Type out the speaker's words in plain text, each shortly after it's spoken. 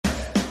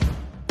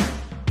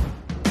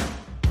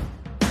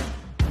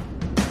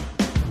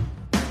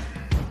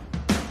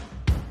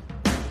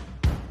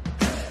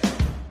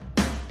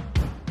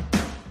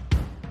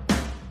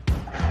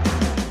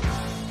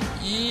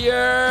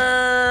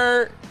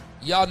Yeah,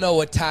 y'all know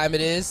what time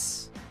it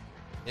is.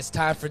 It's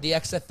time for the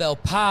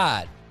XFL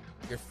pod,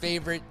 your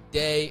favorite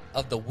day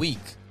of the week.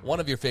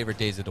 One of your favorite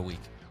days of the week.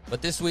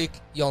 But this week,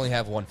 you only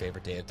have one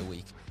favorite day of the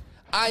week.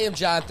 I am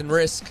Jonathan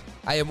Risk.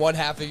 I am one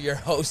half of your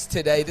host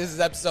today. This is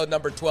episode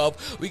number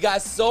 12. We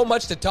got so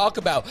much to talk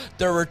about.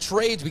 There were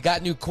trades. We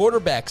got new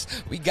quarterbacks.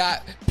 We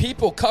got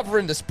people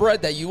covering the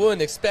spread that you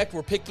wouldn't expect.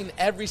 We're picking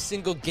every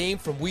single game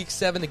from week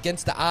 7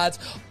 against the odds.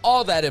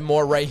 All that and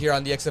more right here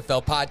on the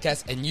XFL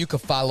podcast. And you can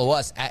follow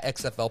us at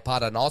XFL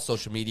Pod on all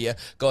social media.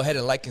 Go ahead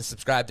and like and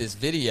subscribe this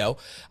video.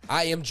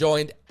 I am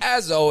joined,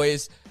 as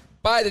always,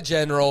 by the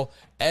General,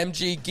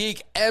 MG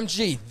Geek.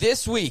 MG,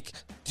 this week,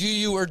 do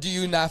you or do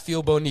you not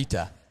feel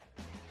bonita?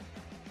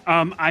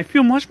 I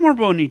feel much more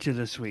bonita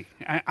this week.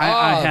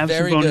 I have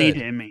some bonita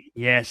good. In me.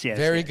 Yes.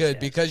 Very good,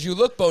 because you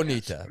look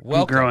bonita. Yes.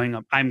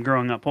 Welcome. I'm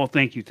growing up. Oh,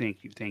 thank you. We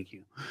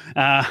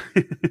got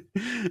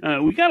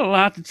a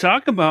lot to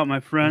talk about,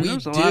 my friend.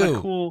 There's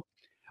a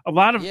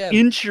lot of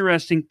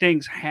interesting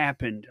things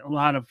happened. A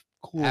lot of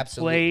cool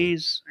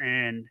plays,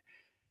 and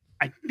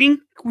I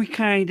think we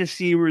kind of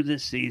see where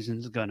this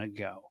season's gonna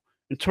go.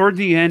 And toward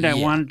the end, I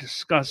want to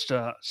discuss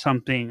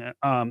something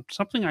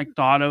I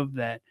thought of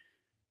that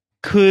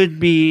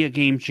could be a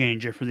game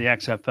changer for the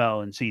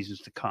XFL in seasons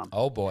to come.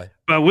 Oh boy!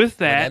 But with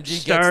that, when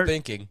MG gets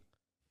thinking.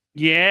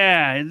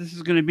 Yeah, this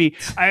is going to be.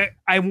 I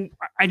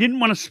didn't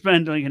want to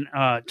spend like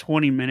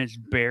 20 minutes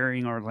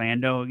burying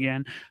Orlando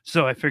again,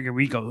 so I figured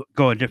we go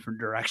a different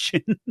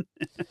direction.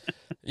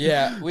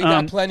 Yeah, we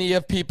got plenty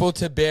of people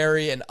to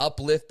bury and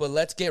uplift, but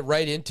let's get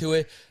right into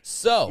it.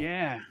 So,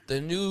 the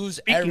news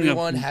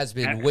everyone has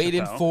been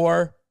waiting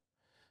for.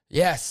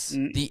 Yes,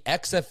 the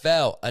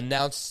XFL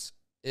announced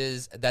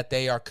is that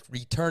they are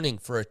returning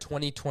for a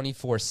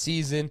 2024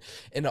 season.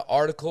 In an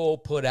article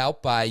put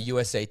out by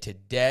USA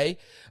Today,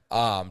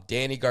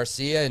 Danny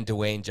Garcia and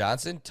Dwayne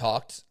Johnson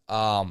talked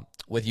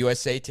with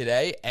USA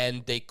Today,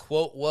 and they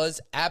quote was,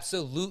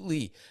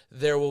 "Absolutely,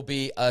 there will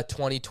be a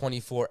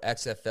 2024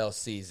 XFL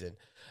season."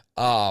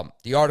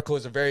 The article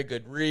is a very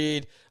good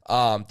read.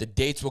 The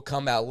dates will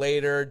come out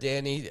later.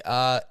 Danny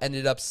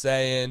ended up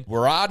saying,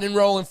 "We're on and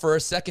rolling for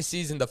a second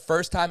season, the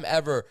first time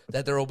ever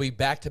that there will be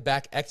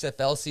back-to-back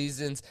XFL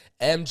seasons."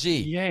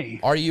 MG, yay!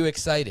 Are you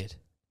excited?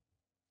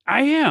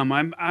 I am.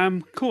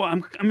 I'm cool.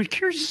 I'm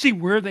curious to see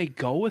where they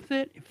go with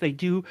it. If they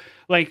do,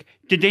 like,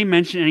 did they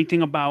mention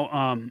anything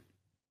about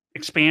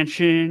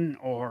expansion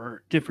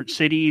or different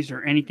cities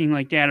or anything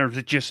like that, or is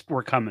it just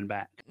we're coming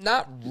back?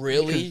 Not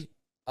really.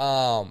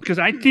 Because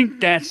I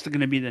think that's going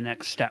to be the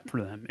next step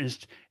for them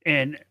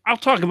and I'll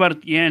talk about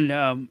at the end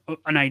an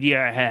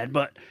idea I had,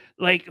 but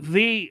like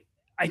I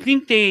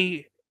think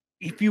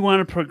if you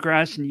want to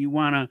progress and you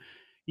want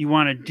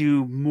to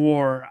do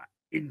more,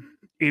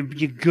 it'd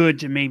be good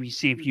to maybe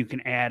see if you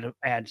can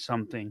add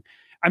something.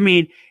 I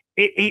mean,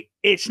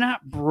 it's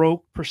not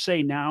broke per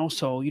se now,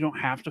 so you don't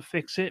have to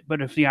fix it.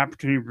 But if the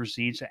opportunity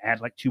proceeds to add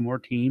like 2 more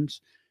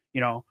teams,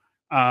 do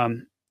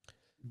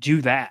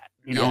that.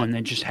 And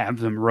then just have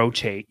them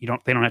rotate. They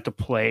don't have to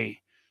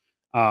play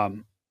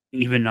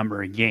even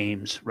number of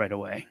games right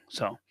away.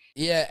 So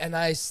and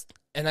I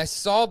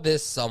saw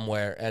this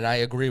somewhere, and I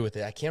agree with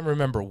it. I can't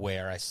remember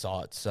where I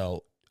saw it,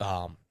 so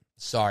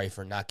sorry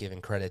for not giving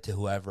credit to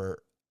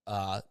whoever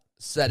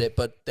said it.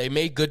 But they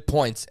made good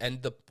points,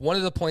 and one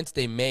of the points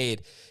they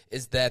made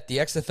is that the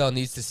XFL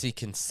needs to see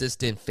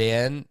consistent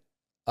fanship,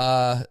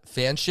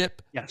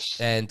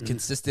 and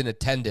consistent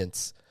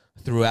attendance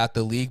throughout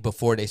the league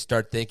before they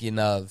start thinking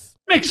of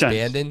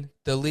expanding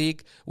the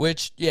league,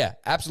 which,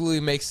 absolutely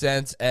makes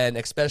sense, and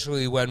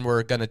especially when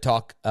we're going to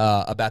talk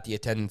about the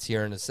attendance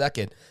here in a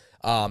second.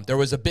 There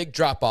was a big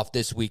drop-off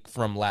this week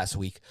from last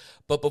week.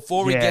 But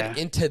before we get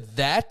into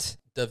that,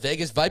 the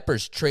Vegas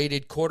Vipers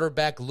traded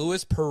quarterback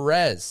Luis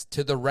Perez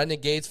to the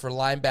Renegades for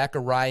linebacker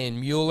Ryan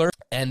Mueller.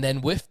 And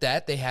then with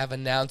that, they have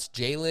announced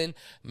Jalen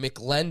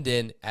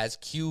McLendon as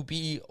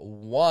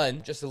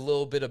QB1. Just a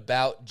little bit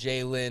about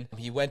Jalen.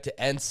 He went to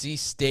NC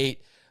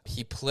State.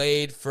 He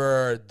played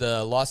for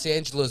the Los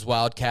Angeles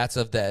Wildcats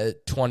of the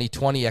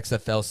 2020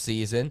 XFL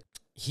season.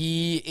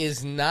 He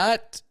is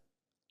not,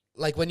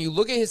 like, when you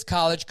look at his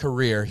college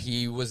career,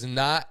 he was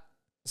not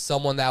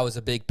someone that was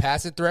a big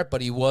passing threat,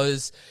 but he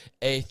was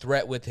a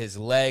threat with his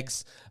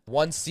legs.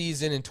 One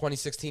season in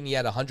 2016, he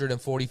had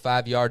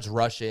 145 yards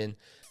rushing.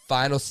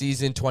 Final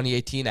season,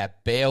 2018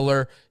 at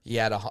Baylor, he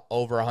had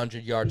over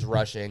 100 yards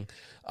rushing.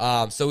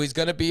 So he's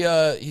gonna be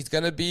a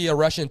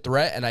rushing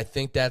threat, and I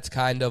think that's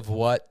kind of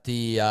what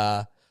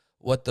the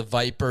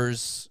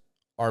Vipers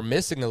are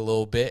missing a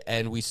little bit.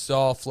 And we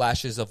saw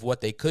flashes of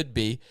what they could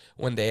be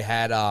when they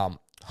had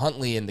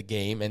Huntley in the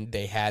game, and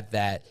they had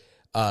that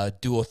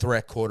dual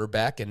threat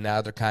quarterback, and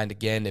now they're kind of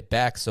getting it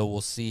back. So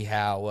we'll see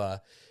how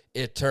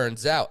it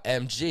turns out.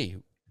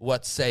 MG,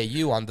 what say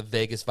you on the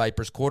Vegas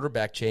Vipers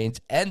quarterback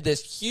change and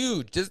this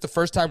is the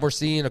first time we're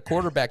seeing a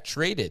quarterback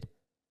traded?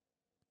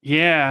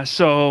 Yeah,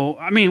 so,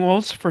 I mean,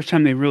 it's the first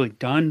time they've really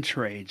done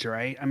trades,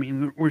 right? I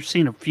mean, we're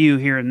seeing a few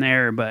here and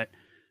there, but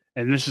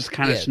And this is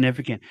kind of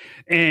significant.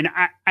 And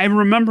I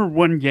remember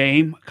one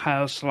game,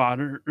 Kyle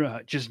Slaughter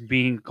just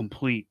being a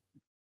complete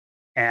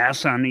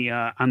ass on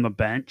the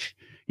bench.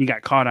 He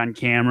got caught on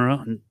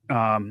camera.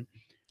 And,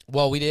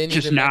 well, we didn't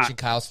even mention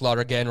Kyle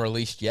Slaughter getting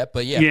released yet,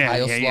 but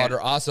Kyle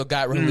Slaughter also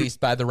got released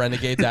by the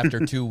Renegades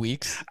after 2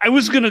 weeks. I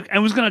was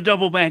gonna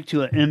double back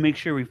to it and make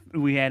sure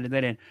we added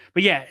that in.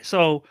 But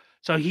so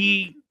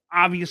he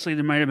obviously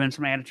there might have been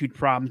some attitude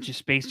problems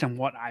just based on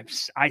what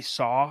I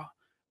saw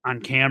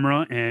on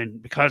camera,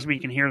 and because we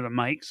can hear the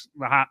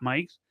hot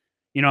mics,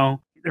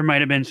 there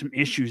might have been some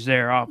issues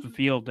there off the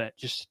field that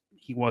just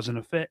he wasn't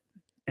a fit.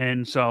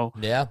 And so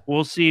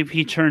we'll see if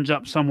he turns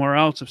up somewhere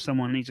else, if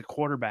someone needs a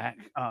quarterback.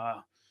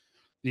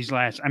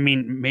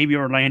 Maybe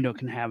Orlando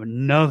can have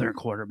another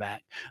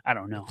quarterback. I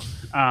don't know.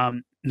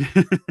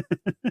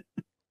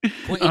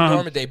 Quentin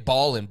Normanday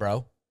balling,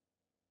 bro.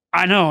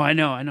 I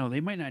know.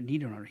 They might not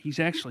need another. He's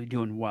actually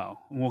doing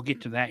well. And we'll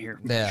get to that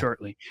here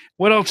shortly.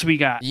 What else we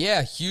got?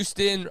 Yeah,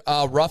 Houston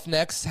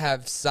Roughnecks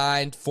have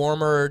signed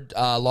former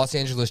Los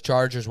Angeles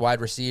Chargers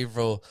wide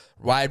receiver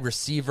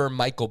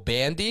Michael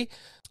Bandy.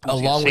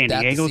 Along with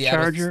that, San Diego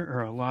Charger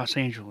or a Los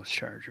Angeles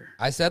Charger?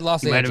 I said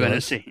Los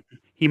Angeles.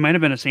 He might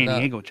have been a San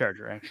Diego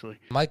Charger, actually.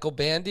 Michael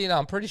Bandy,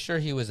 I'm pretty sure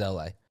he was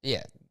L.A.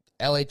 Yeah,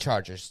 L.A.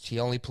 Chargers.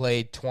 He only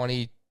played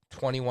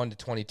 2021 to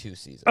 22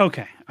 season.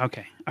 Okay. All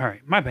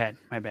right. My bad.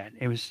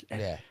 It was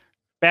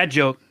bad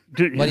joke.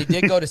 But he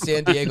did go to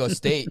San Diego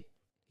State.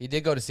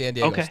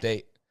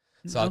 State.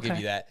 So I'll give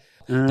you that.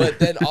 But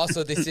then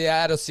also the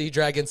Seattle Sea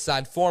Dragons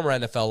signed former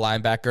NFL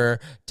linebacker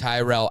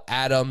Tyrell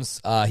Adams.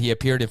 He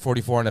appeared in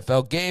 44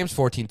 NFL games,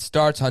 14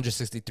 starts,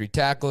 163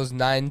 tackles,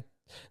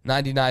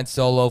 99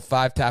 solo,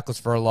 5 tackles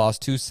for a loss,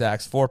 2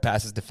 sacks, 4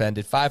 passes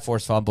defended, 5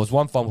 forced fumbles,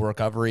 1 fumble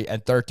recovery,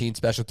 and 13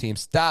 special team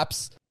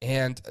stops.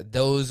 And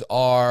those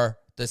are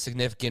the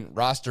significant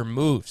roster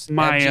moves.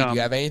 MG, do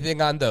you have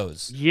anything on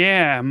those?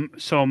 Yeah.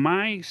 So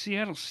my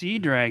Seattle Sea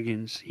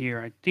Dragons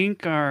here, I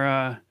think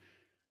are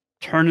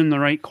turning the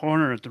right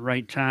corner at the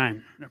right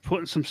time. They're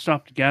putting some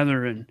stuff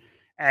together, and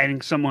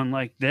adding someone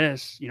like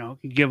this,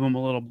 could give them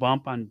a little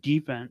bump on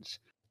defense.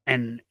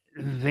 And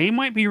they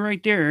might be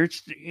right there.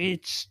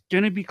 It's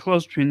going to be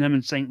close between them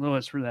and St.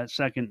 Louis for that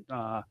second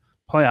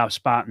playoff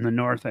spot in the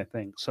North, I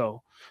think.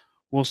 So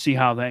we'll see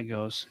how that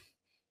goes.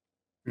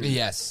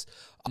 Yes.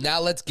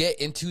 Now let's get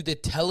into the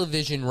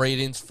television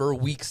ratings for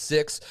Week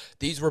 6.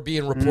 These were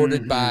being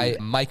reported by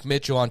Mike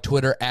Mitchell on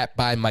Twitter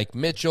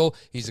 @ByMikeMitchell.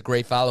 He's a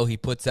great follow. He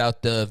puts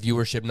out the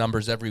viewership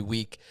numbers every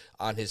week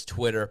on his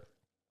Twitter.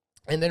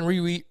 And then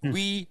we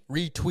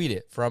retweet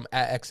it from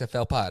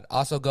 @XFL Pod.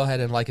 Also, go ahead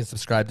and like and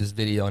subscribe to this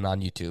video and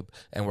on YouTube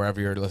and wherever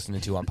you're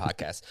listening to on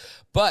podcasts.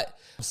 But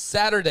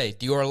Saturday,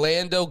 the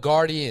Orlando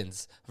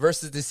Guardians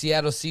versus the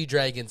Seattle Sea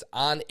Dragons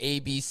on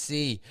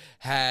ABC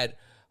had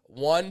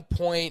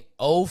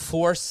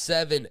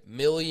 1.047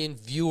 million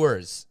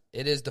viewers.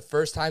 It is the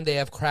first time they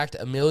have cracked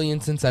 1 million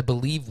since, I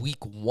believe,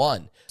 Week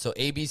 1. So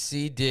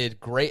ABC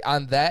did great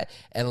on that.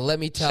 And let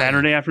me tell you,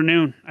 Saturday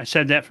afternoon. I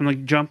said that from the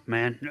jump,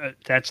 man.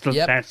 That's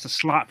the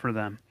slot for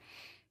them.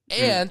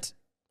 And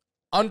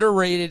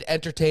underrated,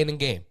 entertaining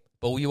game.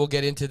 But we will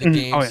get into the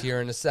games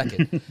here in a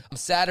second.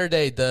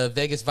 Saturday, the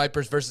Vegas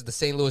Vipers versus the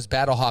St. Louis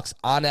Battlehawks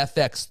on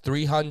FX,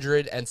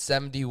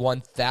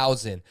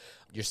 371,000.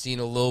 You're seeing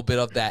a little bit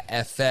of that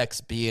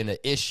FX being an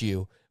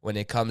issue when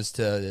it comes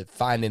to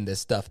finding this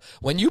stuff.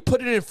 When you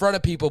put it in front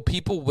of people,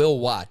 people will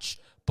watch.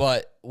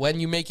 But when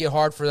you make it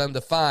hard for them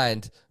to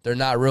find, they're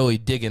not really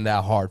digging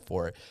that hard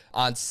for it.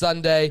 On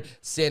Sunday,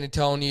 San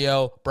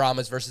Antonio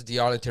Brahmas versus the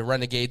Arlington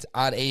Renegades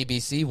on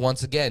ABC.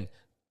 Once again,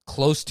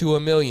 close to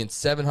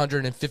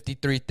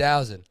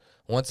 1,753,000.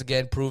 Once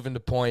again, proving the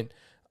point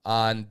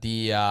on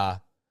the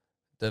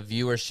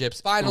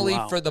viewerships. Finally,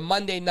 for the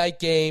Monday night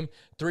game,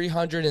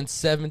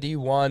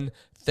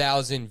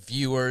 371,000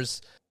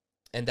 viewers,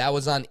 and that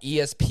was on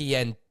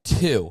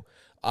ESPN2.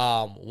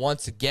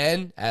 Once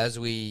again, as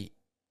we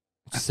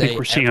say, I think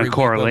we're seeing a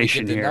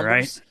correlation here,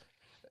 numbers,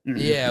 right?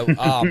 Yeah,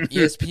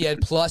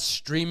 ESPN Plus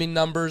streaming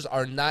numbers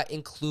are not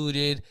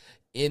included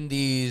in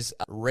these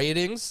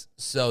ratings.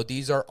 So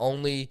these are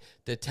only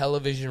the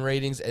television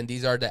ratings, and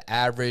these are the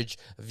average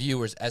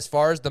viewers. As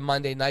far as the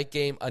Monday night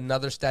game,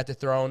 another stat to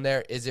throw in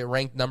there is it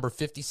ranked number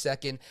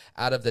 52nd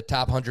out of the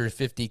top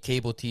 150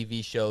 cable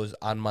TV shows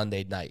on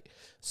Monday night.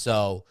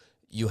 So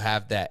you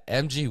have that.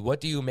 MG, what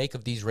do you make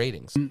of these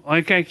ratings?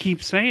 Like I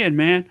keep saying,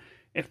 man,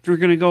 if you're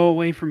going to go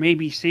away from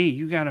ABC,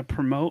 you got to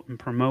promote and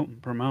promote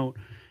and promote.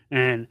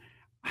 And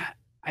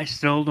I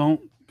still don't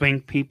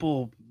think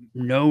people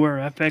know where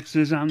FX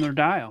is on their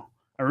dial.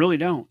 I really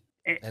don't.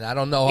 And I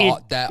don't know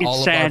that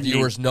all of our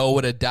viewers know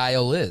what a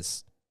dial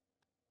is.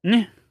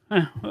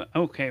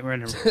 Okay,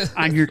 whatever.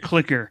 On your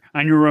clicker,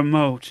 on your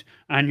remote,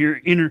 on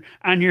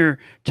your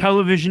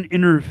television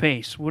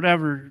interface,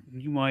 whatever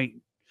you might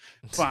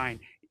find.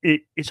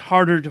 It's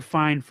harder to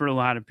find for a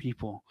lot of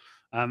people,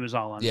 is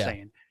all I'm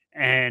saying.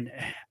 And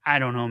I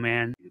don't know,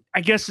 man. I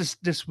guess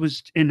this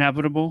was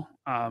inevitable.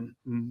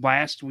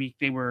 Last week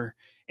I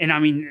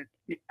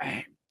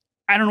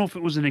don't know if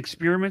it was an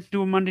experiment to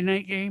do a Monday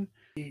night game,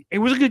 It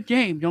was a good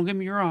game. Don't get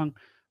me wrong,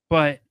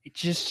 but it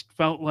just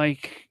felt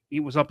like it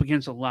was up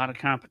against a lot of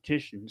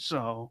competition.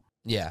 So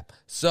Yeah.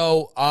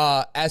 So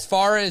as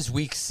far as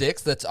week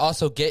 6, let's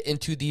also get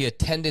into the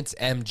attendance,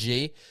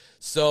 MG.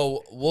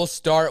 So we'll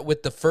start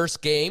with the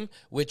first game,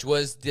 which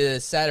was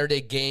the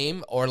Saturday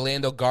game,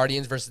 Orlando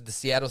Guardians versus the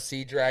Seattle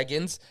Sea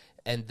Dragons,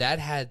 and that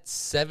had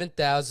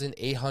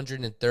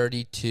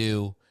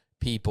 7,832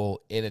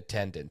 people in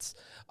attendance.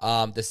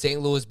 The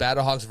St. Louis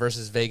Battlehawks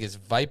versus Vegas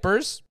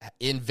Vipers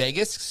in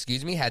Vegas,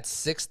 had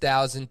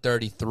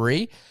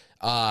 6,033.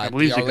 I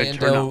believe The it's a good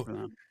turnout for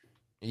them.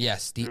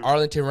 Yes, the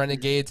Arlington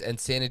Renegades and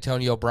San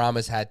Antonio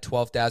Brahmas had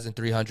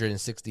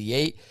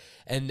 12,368,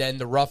 and then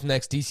the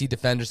Roughnecks DC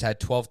Defenders had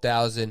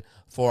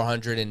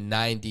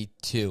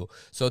 12,492.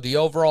 So the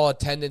overall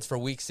attendance for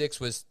Week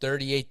 6 was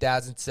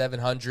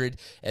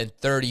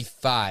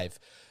 38,735.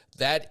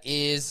 That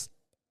is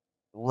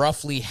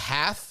roughly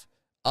half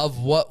of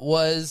what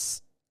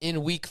was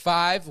in Week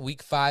 5.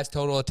 Week 5's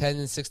total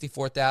attendance,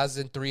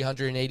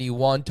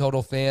 64,381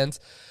 total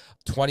fans,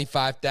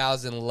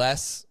 25,000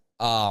 less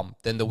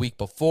than the week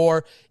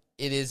before.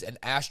 It is an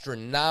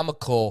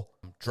astronomical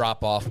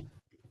drop-off,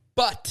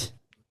 but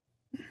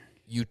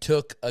you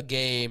took a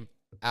game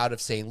out of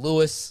St.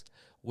 Louis,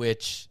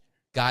 which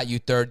got you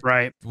third,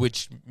 right?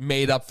 Which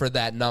made up for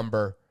that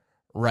number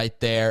right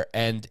there.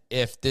 And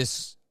if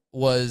this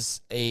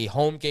was a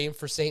home game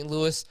for St.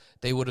 Louis,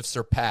 they would have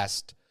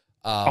surpassed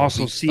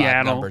also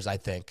Seattle numbers, I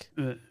think.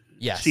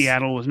 Yes.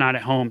 Seattle was not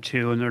at home,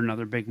 too, and they're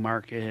another big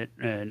market.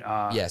 And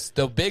yes,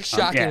 the big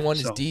shocking one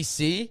is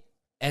DC.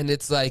 And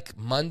it's like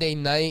Monday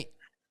night,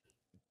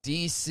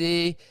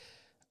 DC.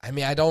 I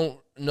mean, I don't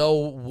know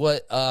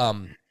what there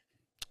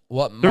March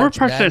were parts of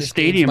that Madness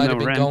stadium might that have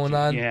been were going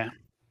on. Yeah.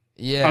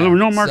 Yeah. There were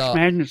no March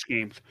Madness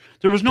games.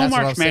 There was no That's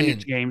March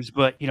Madness games,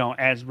 but,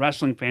 as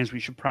wrestling fans, we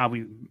should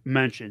probably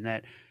mention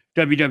that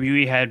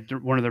WWE had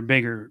one of their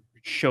bigger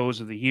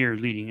shows of the year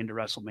leading into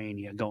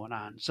WrestleMania going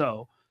on.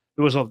 So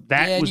there was number one.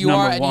 And you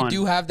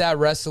do have that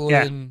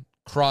wrestling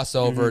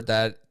crossover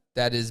that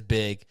is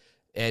big.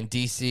 And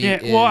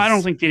DC well, I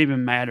don't think it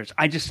even matters.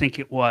 I just think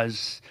it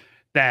was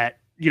that,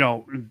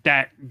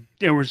 that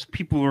there was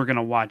people who were going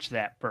to watch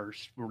that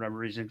first for whatever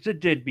reason. Because it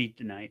did beat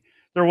tonight.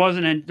 There was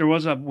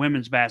a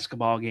women's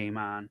basketball game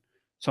on,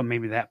 so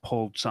maybe that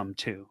pulled some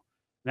too.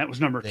 That was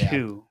number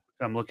 2.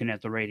 I'm looking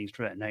at the ratings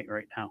for that night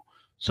right now.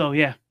 So,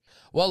 yeah.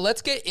 Well,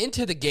 let's get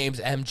into the games,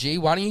 MG.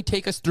 Why don't you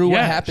take us through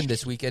what happened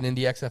this weekend in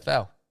the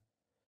XFL?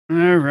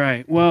 All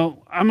right.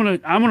 Well, I'm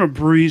gonna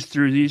breeze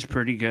through these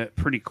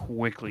pretty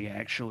quickly,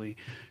 actually,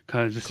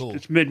 because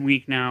it's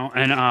midweek now,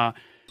 and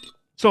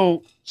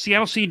so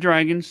Seattle Sea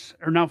Dragons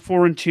are now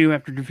 4-2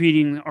 after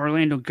defeating the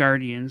Orlando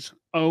Guardians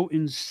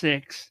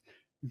 0-6.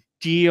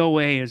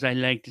 DOA, as I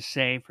like to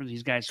say, for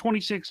these guys,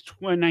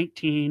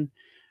 26-19.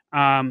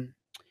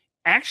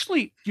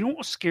 Actually, you know what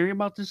was scary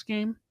about this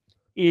game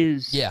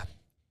is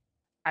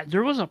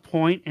there was a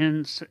point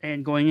in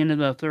going into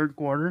the third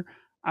quarter.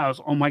 I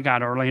was, oh my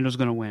God, Orlando's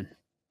going to win.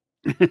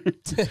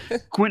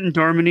 Quentin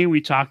Dormany,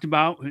 we talked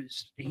about,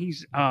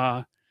 he's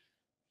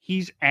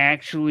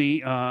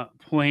actually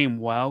playing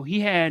well.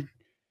 He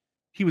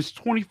was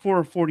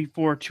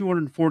 24-44,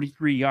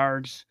 243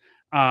 yards,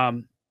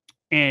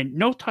 and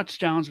no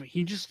touchdowns, but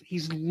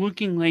he's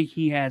looking like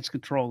he has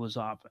control of his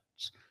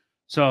offense.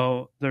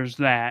 So there's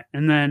that.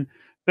 And then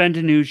Ben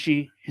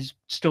DiNucci is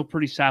still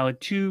pretty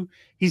solid too.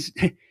 He's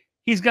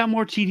got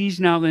more TDs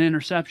now than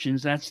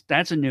interceptions.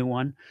 That's a new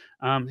one.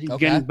 He's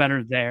getting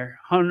better there.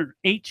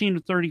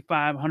 18-35,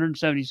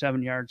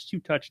 177 yards, 2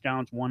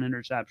 touchdowns, 1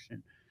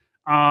 interception.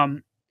 I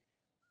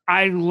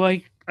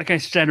like I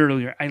said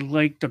earlier, I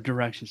like the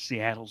direction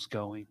Seattle's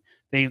going.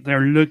 They're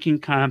looking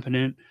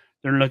competent.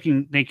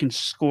 They can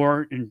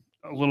score in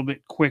a little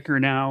bit quicker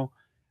now.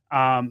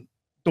 The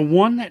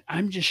one that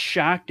I'm just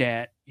shocked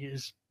at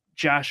is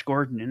Josh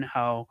Gordon and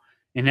how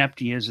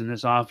inept he is in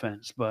this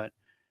offense, but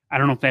I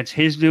don't know if that's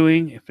his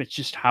doing, if it's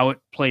just how it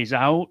plays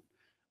out.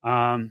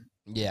 It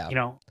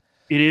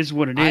is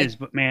what it is.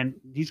 But, man,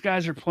 these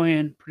guys are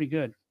playing pretty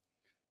good.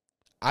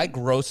 I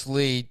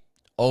grossly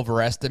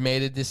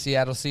overestimated the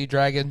Seattle Sea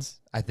Dragons.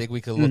 I think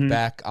we could look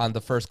back on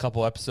the first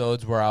couple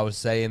episodes where I was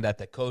saying that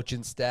the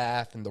coaching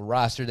staff and the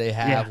roster they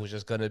have was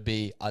just going to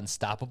be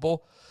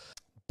unstoppable.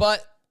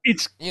 But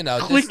it's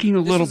clicking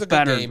a little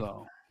better,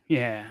 though.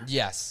 Yeah.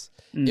 Yes.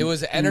 It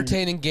was an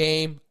entertaining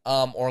game.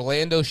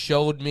 Orlando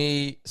showed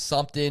me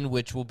something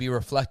which will be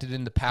reflected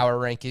in the power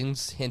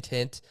rankings. Hint,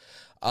 hint.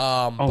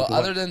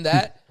 Other than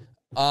that,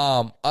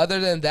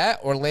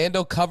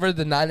 Orlando covered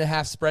the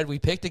 9.5 spread we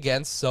picked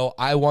against, so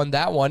I won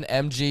that one.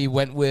 MG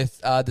went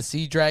with the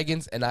Sea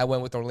Dragons, and I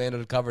went with Orlando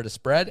to cover the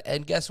spread.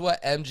 And guess what,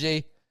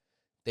 MG?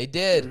 They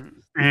did.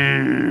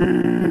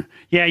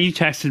 Yeah, you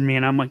texted me,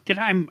 and I'm like,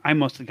 I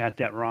must have got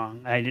that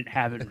wrong. I didn't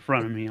have it in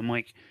front of me. I'm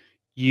like,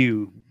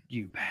 you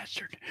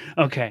bastard.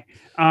 Okay.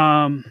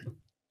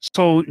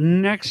 So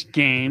next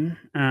game,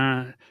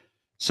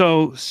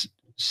 so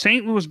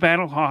St. Louis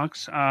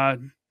Battlehawks are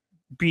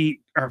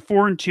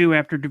 4-2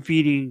 after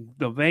defeating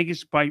the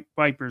Vegas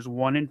Vipers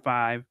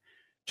 1-5,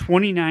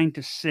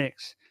 29-6.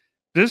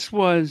 This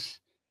was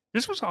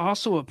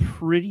also a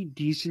pretty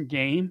decent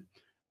game.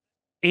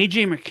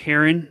 AJ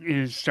McCarron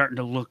is starting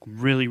to look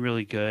really,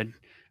 really good.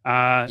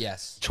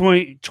 Yes.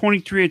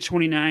 23 of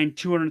 29,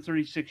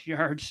 236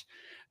 yards,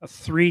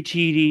 3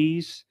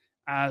 TDs.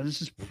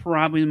 This is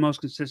probably the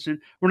most consistent.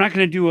 We're not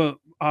going to do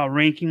a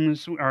ranking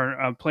this or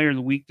a player of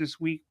the week this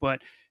week, but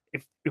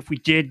if we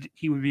did,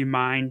 he would be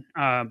mine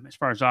as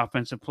far as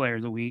offensive player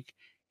of the week.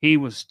 He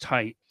was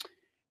tight.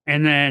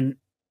 And then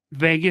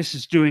Vegas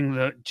is doing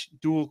the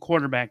dual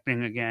quarterback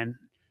thing again.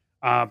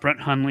 Brett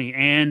Hundley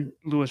and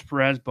Luis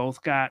Perez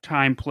both got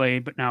time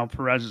played, but now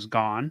Perez is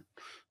gone.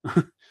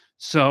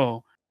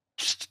 So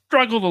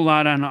struggled a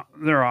lot on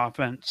their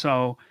offense.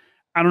 So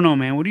I don't know,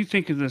 man. What do you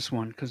think of this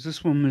one? Because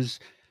this one was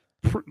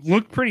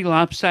looked pretty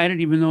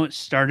lopsided, even though it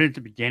started at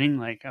the beginning.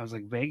 Like I was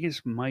like,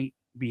 Vegas might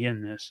be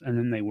in this, and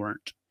then they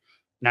weren't.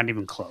 Not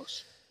even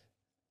close.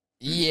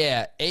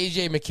 Yeah,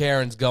 AJ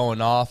McCarron's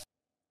going off.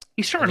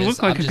 He started to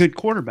look like a good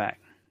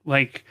quarterback.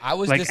 Like I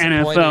was like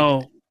disappointed.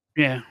 NFL.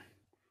 Yeah.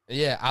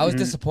 Yeah, I was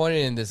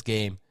disappointed in this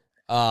game.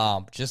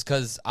 Just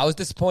because I was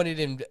disappointed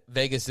in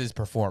Vegas's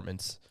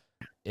performance.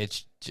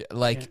 It's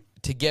like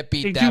to get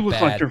beat they that do look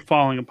bad. Like they're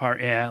falling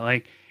apart. Yeah,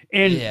 like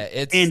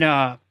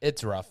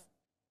it's rough.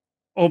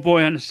 Old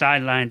boy on the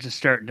sidelines is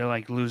starting to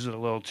like lose it a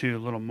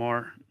little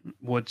more.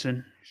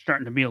 Woodson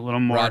starting to be a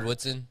little more. Rod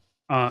Woodson.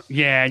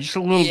 Just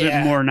a little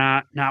bit more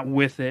not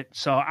with it.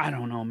 So I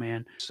don't know,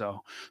 man.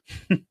 So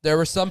there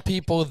were some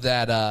people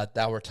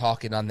that were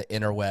talking on the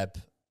interweb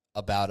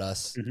about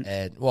us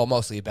and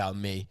mostly about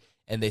me.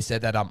 And they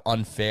said that I'm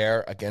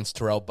unfair against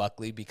Terrell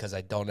Buckley because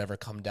I don't ever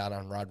come down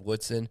on Rod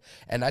Woodson.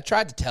 And I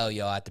tried to tell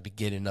y'all at the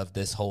beginning of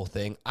this whole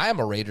thing, I am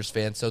a Raiders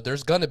fan, so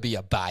there's going to be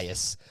a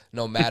bias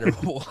no matter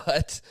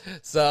what.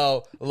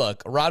 So,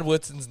 look, Rod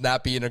Woodson's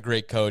not being a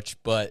great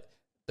coach, but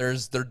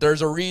there's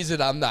a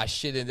reason I'm not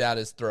shitting down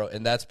his throat,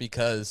 and that's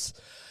because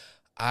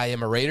I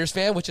am a Raiders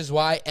fan, which is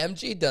why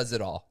MG does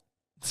it all.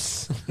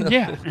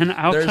 Yeah, and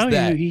I'll tell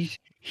you,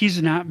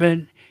 he's not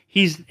been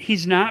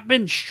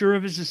sure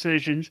of his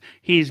decisions.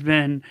 He's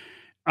been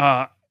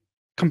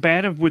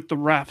combative with the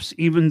refs,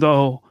 even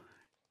though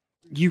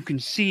you can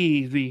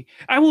see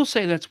I will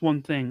say that's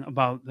one thing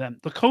about them.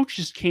 The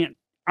coaches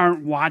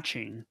aren't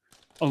watching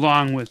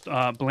along with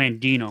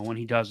Blandino when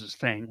he does his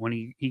thing,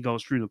 when he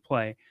goes through the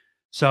play.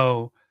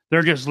 So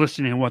they're just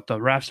listening to what the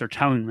refs are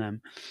telling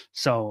them.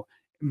 So,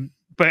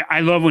 but I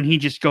love when he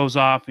just goes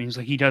off and he's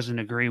like, he doesn't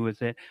agree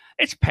with it.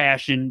 It's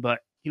passion, but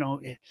he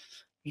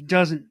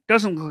doesn't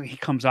look like he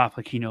comes off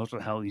like he knows what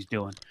the hell he's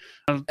doing.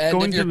 And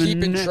if you're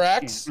keeping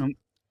tracks,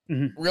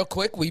 real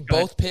quick, we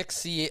both picked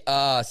St.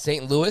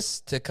 Louis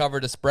to cover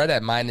the spread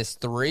at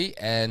 -3,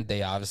 and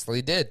they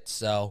obviously did.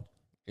 So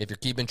if you're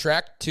keeping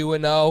track,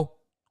 2-0,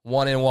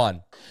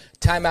 1-1.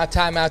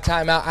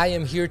 Timeout. I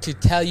am here to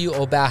tell you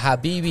about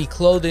Habibi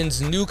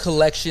Clothing's new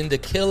collection, the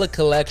Killer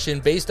Collection,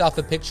 based off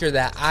a picture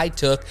that I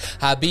took.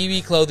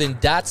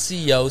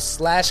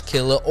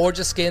 HabibiClothing.co/killer, or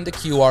just scan the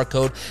QR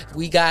code.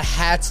 We got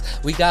hats,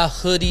 we got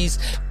hoodies.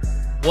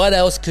 What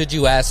else could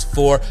you ask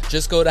for?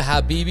 Just go to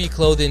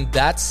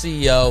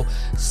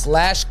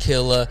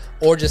HabibiClothing.co/killer,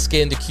 or just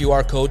scan the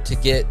QR code to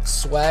get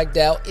swagged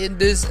out in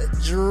this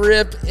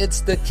drip.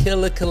 It's the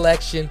Killer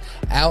Collection,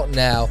 out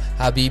now.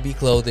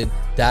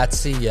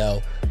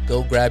 HabibiClothing.co.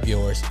 Go grab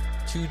yours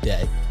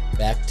today.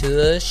 Back to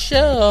the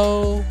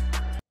show.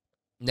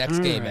 Next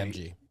game,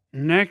 MG.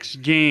 Next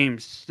game,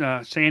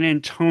 San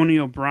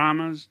Antonio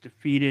Brahmas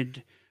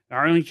defeated the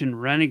Arlington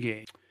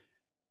Renegades.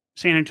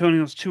 San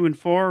Antonio's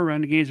 2-4.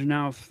 Renegades are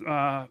now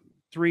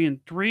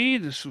 3-3.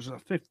 This was a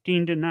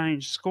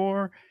 15-9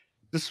 score.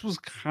 This was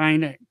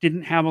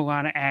didn't have a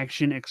lot of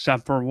action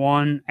except for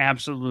one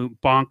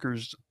absolute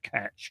bonkers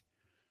catch.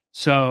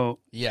 So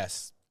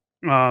yes,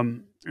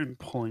 I'm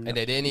pulling, and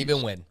they didn't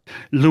even win.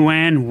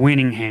 Luann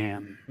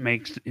Winningham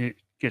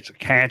gets a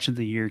catch of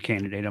the year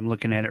candidate. I'm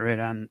looking at it right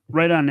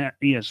on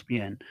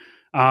ESPN.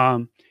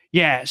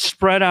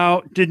 Spread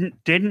out.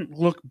 Didn't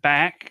look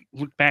back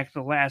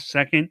the last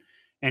second.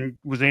 And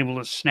was able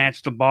to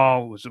snatch the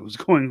ball as it was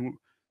going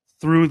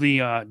through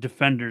the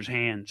defender's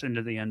hands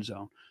into the end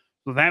zone.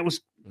 So that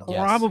was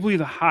probably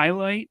the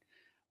highlight,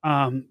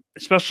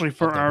 especially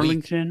for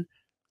Arlington.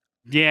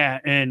 Week. Yeah,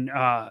 and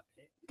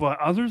but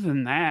other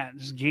than that,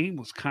 this game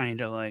was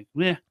kind of like,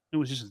 it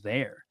was just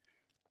there.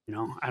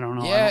 I don't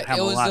know. Yeah, I don't have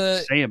a lot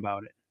to say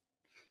about it.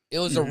 It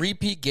was a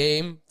repeat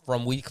game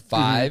from week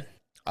 5.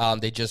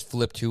 They just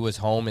flipped who was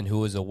home and who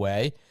was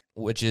away,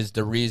 which is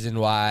the reason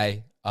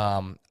why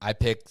I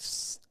picked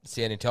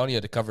San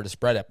Antonio to cover the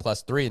spread at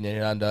 +3, and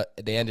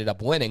they ended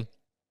up winning.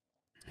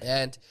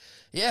 And,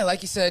 yeah,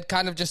 like you said,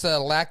 kind of just a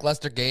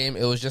lackluster game.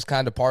 It was just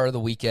kind of part of the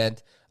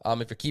weekend.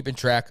 If you're keeping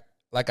track,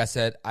 like I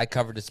said, I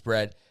covered the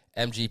spread.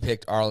 MG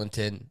picked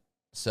Arlington.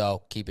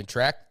 So, keeping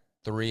track,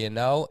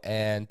 3-0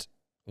 and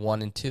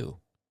 1-2.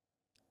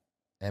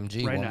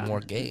 MG, right one on. More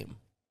game.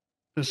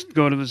 Let's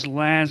go to this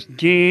last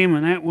game,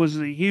 and that was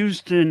the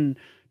DC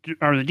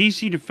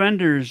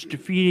Defenders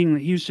defeating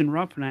the Houston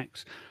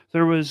Roughnecks.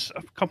 There was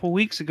a couple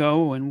weeks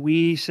ago when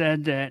we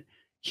said that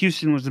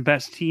Houston was the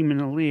best team in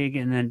the league,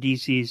 and then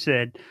DC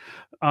said,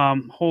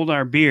 hold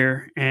our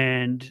beer,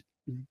 and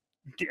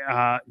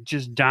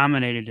just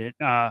dominated it.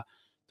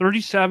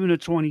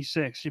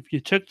 37-26. If you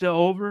took the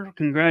over,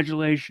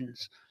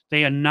 congratulations.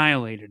 They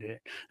annihilated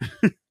it.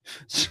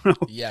 So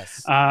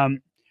yes,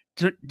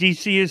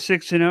 DC is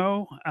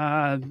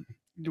 6-0.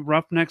 The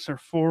Roughnecks are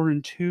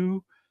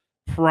 4-2.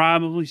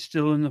 Probably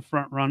still in the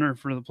front runner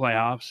for the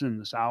playoffs in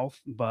the South,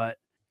 but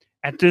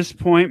at this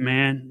point,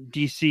 man,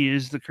 DC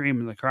is the cream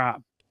of the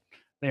crop.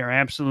 They are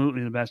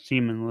absolutely the best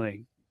team in the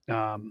league,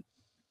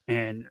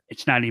 and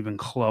it's not even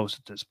close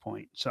at this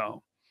point.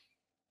 So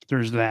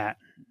there's that.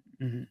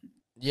 Mm-hmm.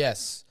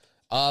 Yes,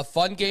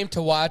 fun game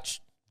to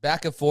watch,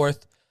 back and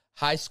forth,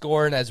 high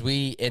scoring as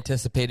we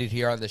anticipated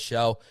here on the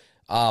show.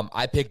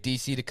 I picked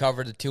DC to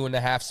cover the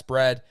 2.5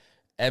 spread.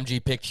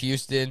 MG picked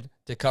Houston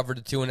to cover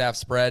the 2.5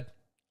 spread.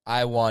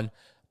 I won.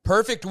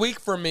 Perfect week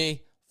for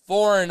me.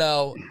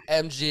 4-0.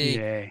 MG.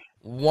 Yay.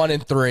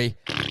 1-3.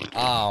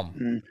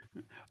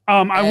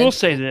 I will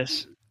say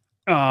this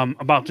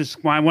about this.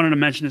 Well, I wanted to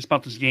mention this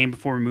about this game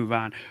before we move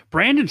on.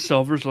 Brandon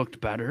Silvers looked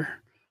better.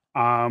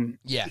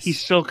 Yes. He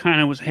still kind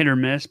of was hit or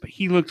miss, but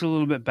he looked a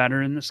little bit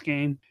better in this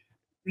game.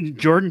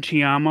 Jordan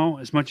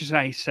Tiamo, as much as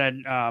I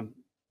said,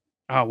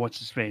 what's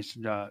his face?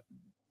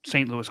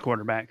 St. Louis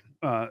quarterback.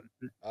 AJ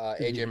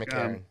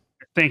McCarron.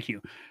 Thank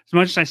you. As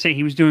much as I say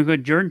he was doing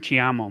good, Jordan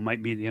Tiamo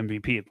might be the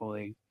MVP of the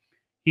league.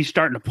 He's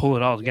starting to pull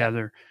it all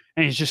together,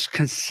 and he's just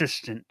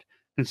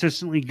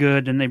consistently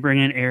good. And they bring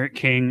in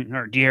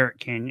De'Aaron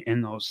King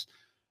in those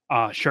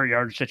short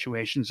yardage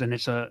situations, and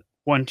it's a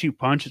 1-2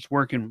 punch. It's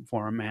working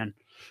for him, man.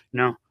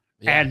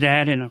 Add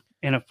that in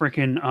a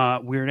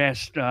freaking weird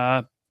ass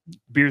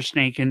beer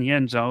snake in the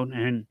end zone,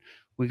 and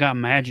we got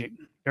magic.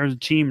 There's a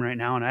team right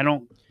now, and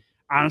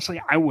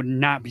I would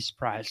not be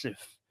surprised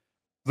if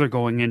they're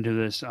going into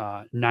this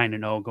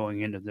 9-0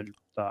 going into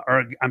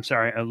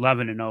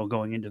 11-0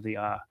 going into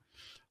the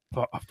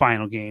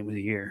final game of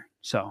the year.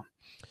 So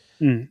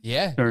you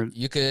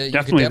could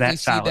definitely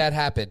see that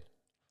happen.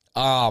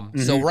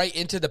 So right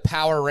into the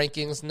power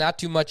rankings, not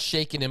too much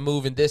shaking and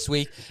moving this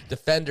week.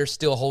 Defenders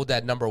still hold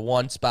that number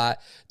 1 spot.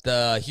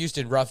 The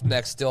Houston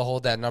Roughnecks still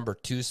hold that number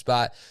 2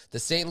 spot. The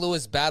St.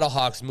 Louis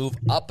Battlehawks move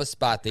up a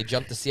spot. They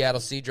jump the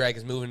Seattle Sea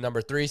Dragons, moving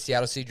number 3.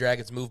 Seattle Sea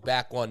Dragons move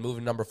back 1,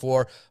 moving number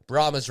 4.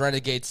 Brahmas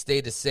Renegades stay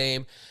the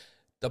same.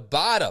 The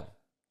bottom,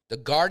 the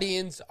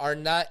Guardians are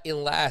not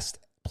in last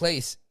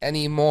place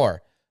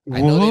anymore. I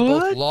know they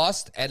both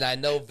lost, and I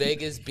know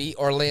Vegas beat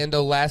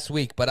Orlando last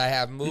week, but I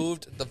have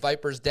moved the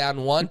Vipers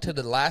down 1 to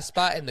the last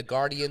spot and the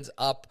Guardians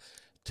up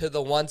to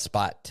the 1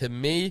 spot. To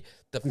me,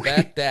 the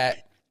fact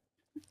that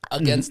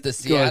against the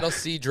Seattle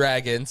Sea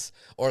Dragons,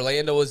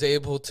 Orlando was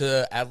able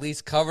to at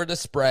least cover the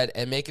spread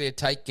and make it a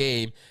tight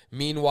game.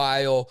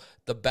 Meanwhile,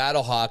 the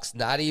Battlehawks,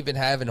 not even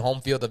having home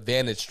field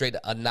advantage, straight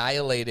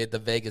annihilated the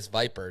Vegas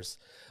Vipers.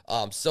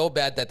 So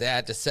bad that they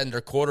had to send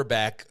their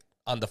quarterback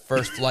on the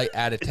first flight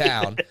out of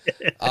town.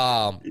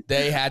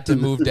 They had to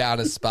move down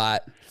a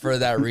spot for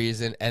that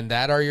reason, and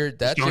that's your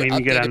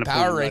updated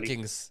power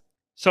rankings.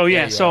 So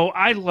so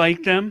I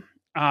like them.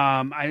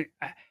 I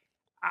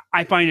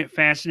find it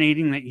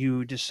fascinating that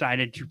you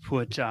decided to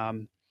put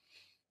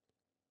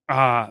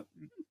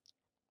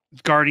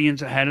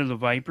Guardians ahead of the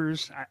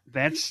Vipers.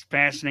 That's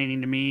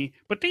fascinating to me.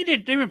 But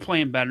they've been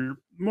playing better,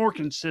 more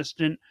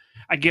consistent.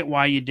 I get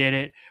why you did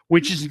it,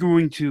 which is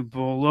going to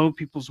blow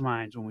people's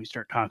minds when we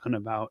start talking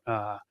about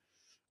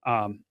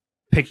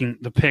picking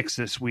the picks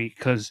this week,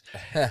 because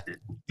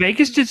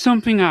Vegas did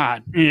something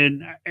odd,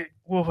 and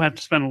we'll have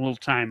to spend a little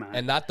time on it.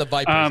 And not the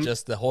Vipers,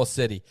 just the whole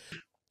city.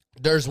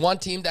 There's one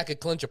team that could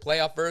clinch a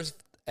playoff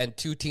berth and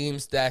 2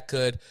 teams that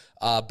could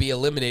be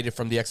eliminated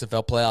from the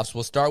XFL playoffs.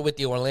 We'll start with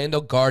the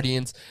Orlando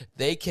Guardians.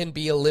 They can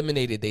be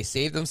eliminated. They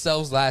saved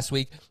themselves last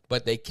week,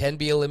 but they can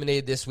be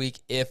eliminated this week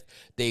if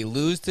they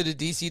lose to the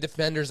DC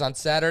Defenders on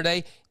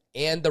Saturday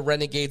and the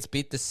Renegades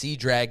beat the Sea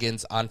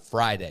Dragons on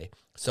Friday.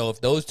 So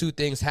if those 2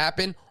 things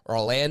happen,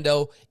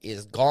 Orlando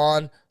is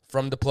gone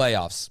from the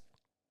playoffs.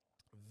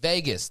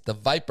 Vegas, the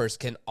Vipers,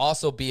 can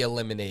also be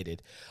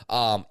eliminated.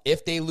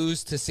 If they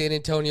lose to San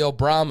Antonio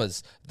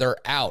Brahmas, they're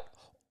out.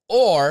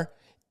 Or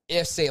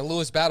if St.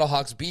 Louis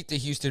Battlehawks beat the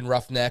Houston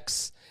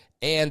Roughnecks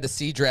and the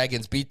Sea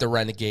Dragons beat the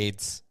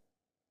Renegades,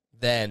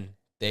 then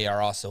they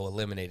are also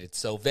eliminated.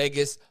 So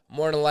Vegas,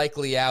 more than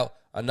likely out.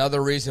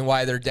 Another reason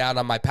why they're down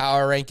on my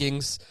power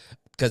rankings,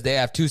 because they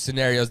have 2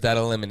 scenarios that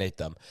eliminate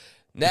them.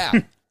 Now,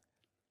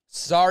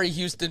 sorry,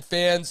 Houston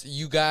fans,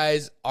 you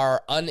guys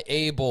are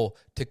unable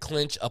to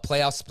clinch a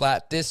playoff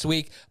spot this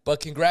week, but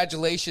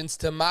congratulations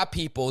to my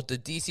people, the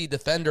DC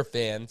Defender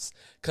fans,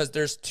 because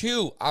there's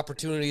 2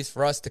 opportunities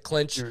for us to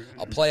clinch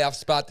a playoff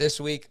spot this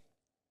week.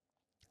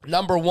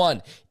 Number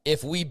 1,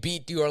 if we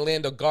beat the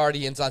Orlando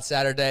Guardians on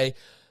Saturday,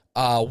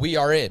 we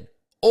are in.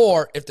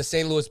 Or if the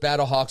St. Louis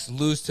Battlehawks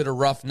lose to the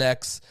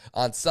Roughnecks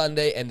on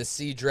Sunday and the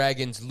Sea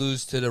Dragons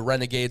lose to the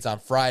Renegades on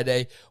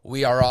Friday,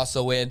 we are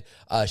also in.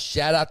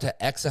 Shout out to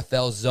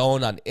XFL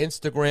Zone on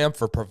Instagram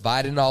for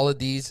providing all of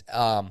these.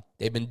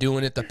 They've been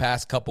doing it the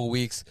past couple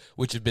weeks,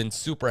 which has been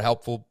super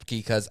helpful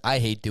because I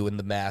hate doing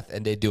the math,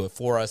 and they do it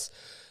for us.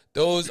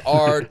 Those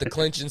are the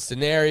clinching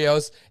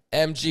scenarios.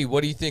 MG,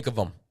 what do you think of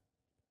them?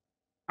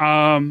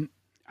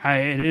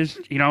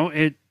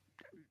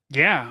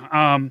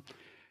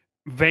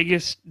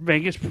 Vegas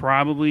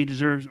probably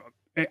deserves.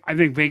 I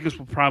think Vegas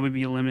will probably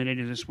be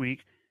eliminated this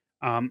week.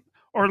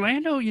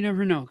 Orlando, you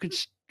never know,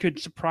 could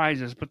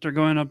surprise us, but they're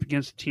going up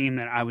against a team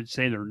that I would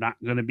say they're not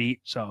going to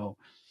beat, so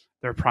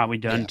they're probably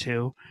done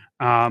too.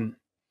 And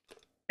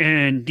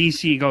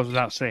DC goes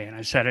without saying.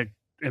 I said it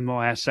in the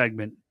last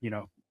segment.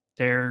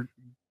 They're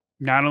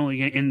not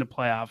only in the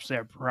playoffs,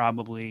 they're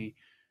probably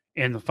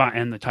in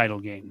the title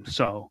game.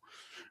 So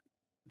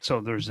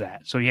there's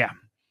that. So yeah.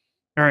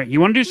 All right,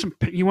 you want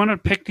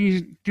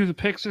to do the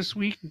picks this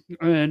week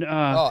and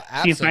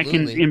see if I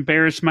can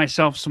embarrass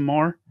myself some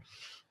more?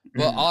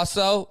 Well,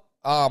 also,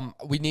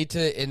 we need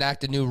to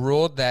enact a new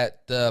rule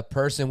that the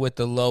person with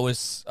the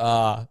lowest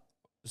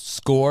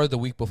score the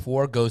week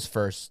before goes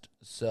first.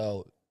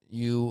 So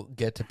you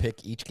get to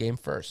pick each game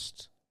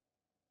first.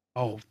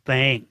 Oh,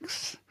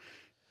 thanks.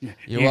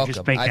 You're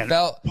welcome.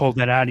 Pulled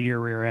that out of your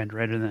rear end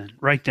right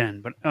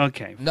then. But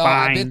okay, no,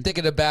 fine. I've been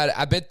thinking about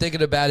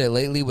it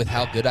lately with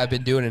how good I've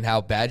been doing and how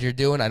bad you're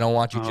doing. I don't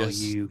want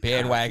you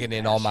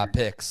bandwagoning all my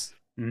picks.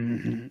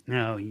 Mm-hmm.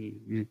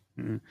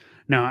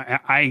 No,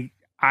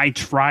 I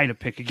try to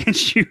pick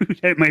against you.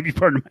 That might be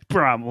part of my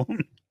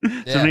problem.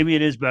 Yeah. So maybe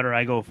it is better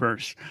I go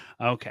first.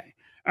 Okay.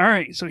 All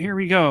right. So here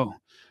we go.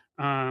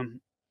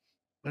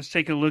 Let's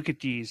take a look at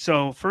these.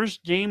 So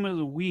first game of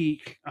the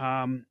week.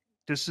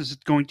 This is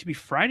going to be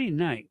Friday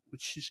night,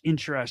 which is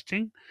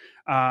interesting.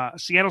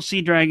 Seattle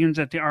Sea Dragons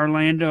at the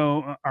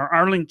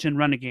Arlington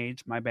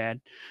Renegades. My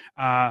bad.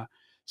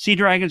 Sea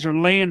Dragons are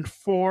laying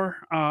 4,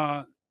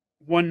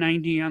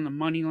 190 on the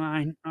money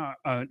line,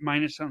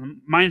 minus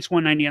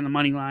 190 on the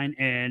money line,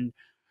 and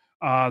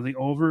the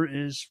over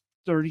is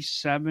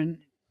 37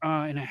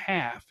 and a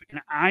half.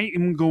 And I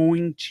think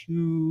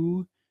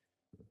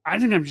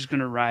I'm just going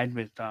to ride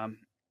with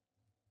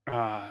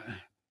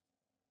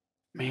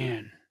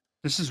man.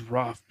 This is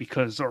rough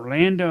because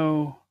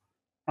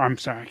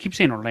I keep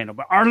saying Orlando,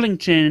 but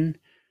Arlington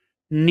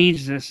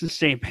needs this to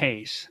stay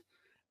pace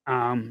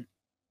in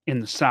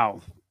the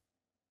South,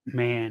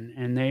 man,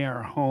 and they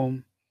are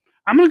home.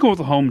 I'm going to go with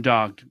the home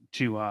dog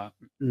to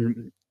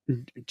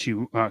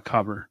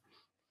cover.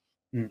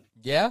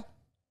 Yeah?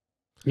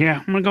 Yeah,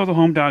 I'm going to go with the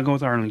home dog, go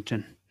with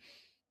Arlington.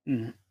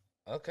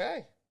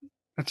 Okay.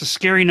 That's a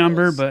scary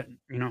number, but,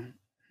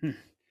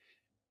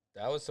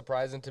 That was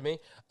surprising to me.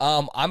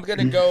 I'm going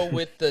to go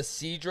with the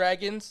Sea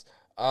Dragons.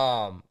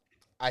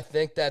 I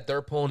think that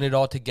they're pulling it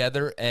all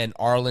together, and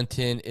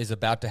Arlington is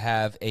about to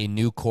have a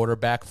new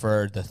quarterback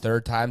for the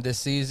third time this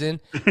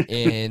season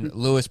in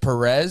Luis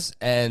Perez,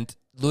 and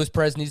Luis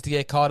Perez needs to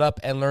get caught up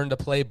and learn the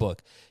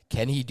playbook.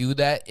 Can he do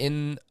that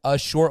in a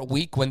short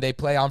week when they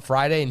play on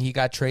Friday and he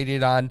got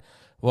traded on,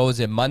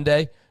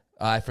 Monday?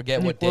 I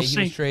forget what day he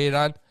was traded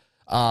on.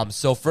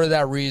 So for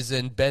that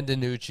reason, Ben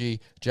DiNucci,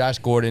 Josh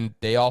Gordon,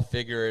 they all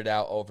figure it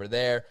out over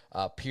there.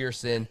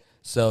 Pearson,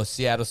 so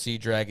Seattle Sea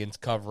Dragons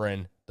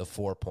covering the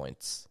 4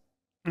 points.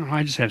 Oh,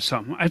 I just have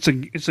something.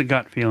 It's a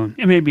gut feeling.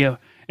 It may be a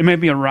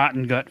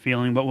rotten gut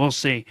feeling, but we'll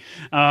see.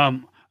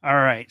 All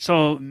right.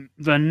 So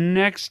the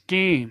next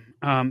game,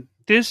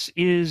 this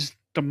is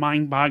the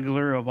mind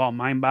boggler of all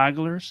mind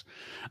bogglers.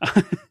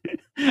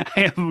 I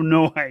have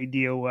no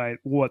idea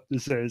what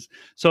this is.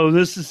 So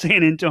this is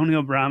San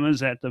Antonio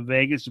Brahmas at the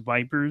Vegas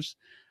Vipers.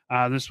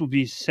 This will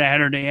be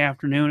Saturday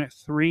afternoon at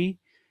 3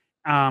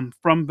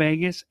 from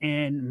Vegas,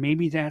 and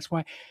maybe that's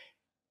why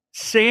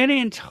San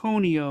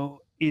Antonio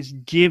is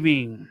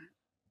giving.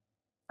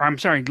 Or I'm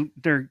sorry,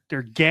 they're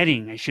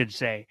getting, I should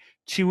say,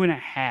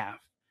 2.5.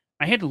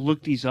 I had to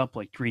look these up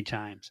like 3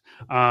 times.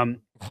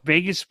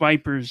 Vegas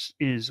Vipers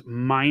is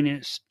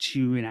minus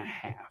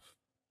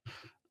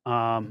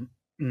 2.5.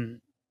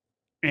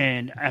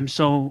 And I'm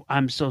so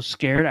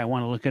scared. I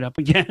want to look it up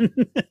again,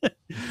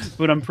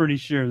 but I'm pretty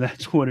sure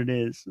that's what it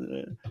is.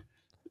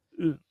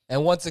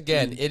 And once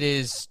again, it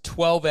is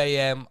 12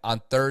 a.m.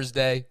 on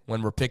Thursday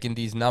when we're picking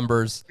these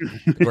numbers.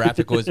 The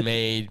graphic was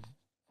made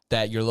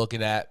that you're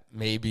looking at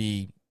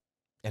maybe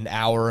an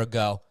hour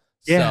ago.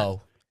 Yeah.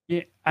 So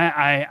yeah,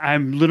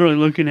 I'm literally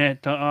looking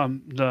at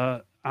on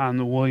the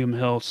William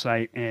Hill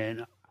site,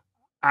 and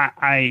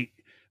I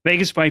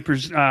Vegas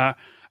Vipers are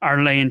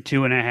laying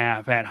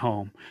 2.5 at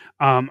home.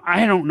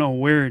 I don't know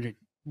where to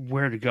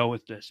go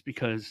with this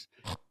because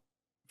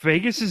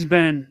Vegas has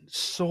been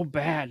so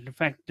bad. In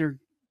fact, they're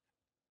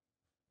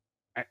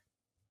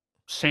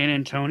San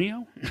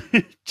Antonio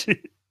to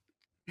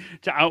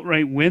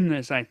outright win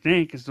this, I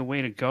think, is the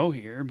way to go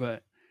here.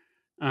 But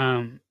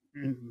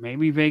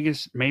maybe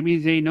Vegas, maybe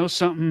they know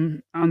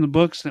something on the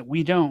books that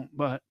we don't.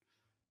 But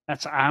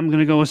I'm going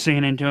to go with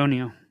San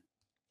Antonio.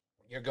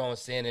 You're going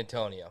San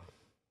Antonio.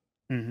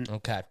 Mm-hmm.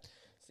 Okay.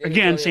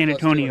 San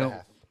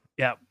Antonio.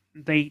 Yeah,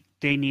 they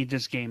need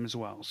this game as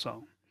well.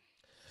 So.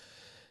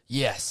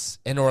 Yes,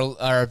 and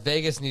or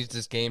Vegas needs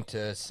this game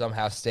to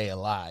somehow stay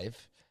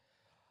alive.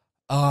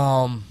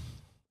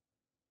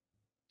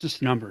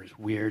 This number is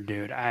weird,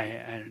 dude.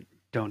 I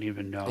don't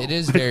even know. It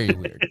is very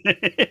weird.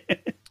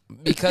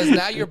 Because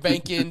now you're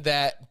banking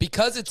that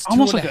because it's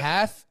almost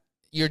 2.5,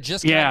 you're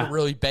just kind of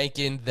really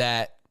banking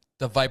that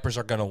the Vipers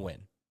are going to win.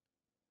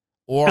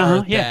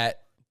 Or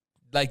that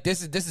like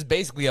this is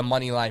basically a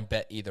money line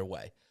bet either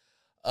way.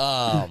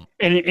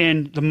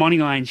 And the money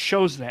line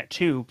shows that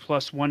too,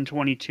 plus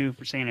 122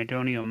 for San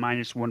Antonio,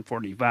 minus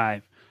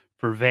 145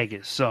 for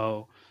Vegas.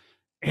 So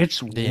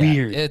it's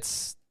weird.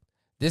 This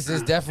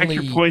is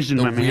definitely poison,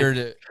 the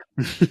weird.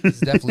 It's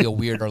definitely a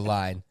weirder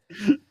line.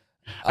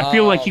 I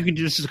feel like you can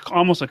do this is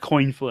almost a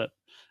coin flip.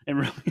 And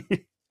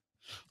really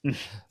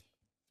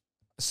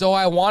So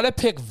I want to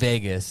pick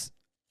Vegas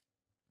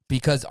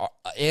because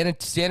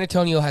San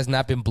Antonio has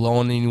not been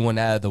blowing anyone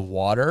out of the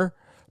water,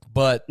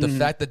 but the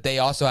fact that they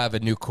also have a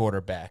new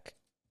quarterback.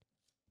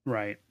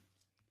 Right.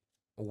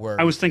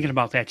 I was thinking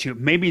about that too.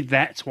 Maybe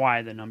that's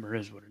why the number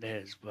is what it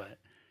is, but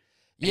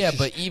yeah,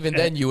 but even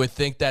then you would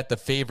think that the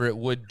favorite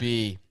would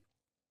be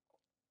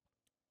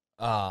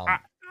I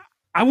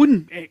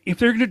wouldn't if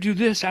they're going to do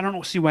this, I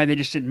don't see why they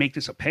just didn't make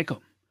this a pick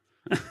 'em.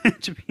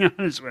 To be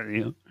honest with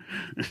you.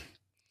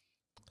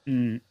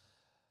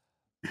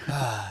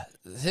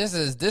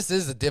 This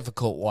is a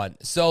difficult one.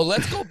 So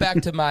let's go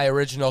back to my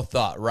original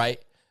thought, right?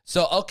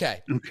 So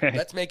okay.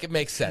 Let's make it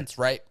make sense,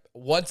 right?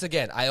 Once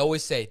again, I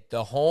always say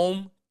the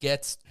home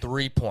gets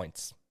 3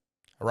 points,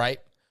 right?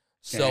 Okay.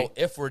 So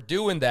if we're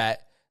doing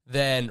that,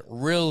 then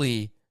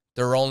really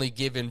they're only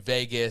giving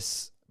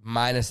Vegas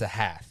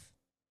 -0.5.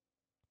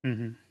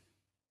 Mm-hmm.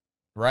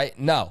 Right?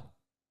 No.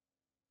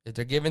 If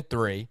they're giving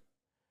 3,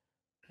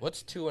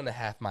 what's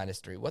 2.5 minus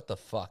 3? What the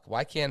fuck?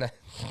 Why can't I?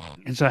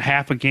 It's a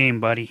half a game,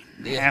 buddy.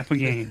 Yeah. Half a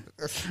game.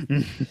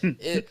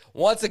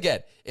 Once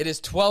again, it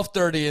is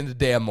 12:30 in the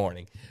damn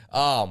morning.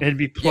 It'd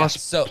be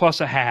plus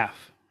a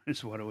half.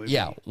 Is what it would be.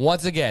 Yeah.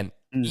 Once again,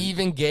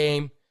 even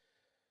game.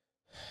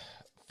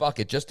 Fuck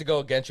it. Just to go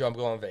against you, I'm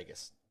going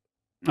Vegas.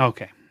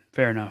 Okay.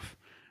 Fair enough.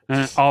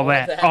 All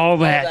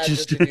that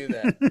just to do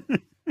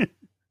that.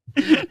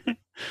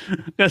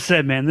 Like I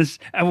said, man,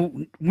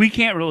 we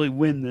can't really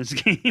win this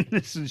game.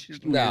 This is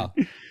just weird.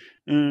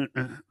 No.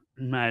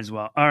 Might as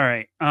well. All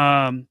right.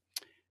 And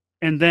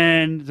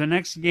then the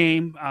next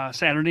game,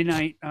 Saturday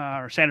night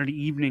or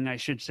Saturday evening, I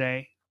should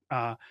say.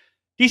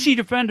 DC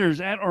Defenders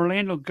at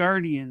Orlando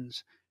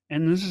Guardians,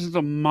 and this is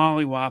the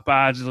mollywop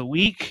odds of the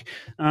week.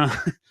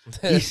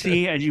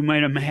 DC, as you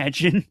might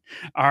imagine,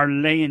 are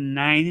laying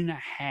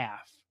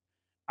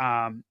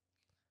 9.5.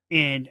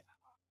 And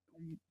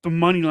the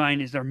money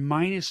line is they're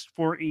minus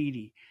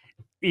 480.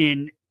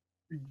 In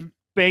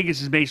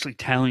Vegas is basically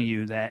telling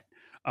you that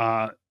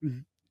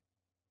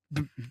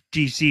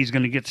DC is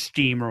going to get the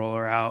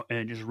steamroller out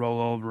and just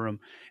roll over them.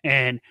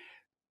 And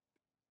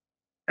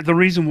the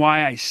reason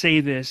why I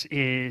say this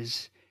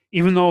is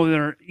even though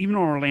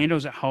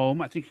Orlando's at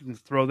home, I think you can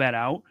throw that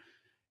out.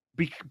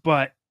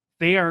 But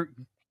they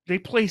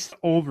placed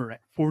over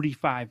at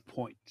 45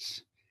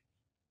 points.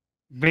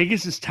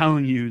 Vegas is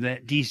telling you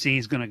that DC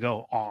is going to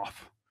go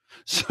off.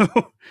 So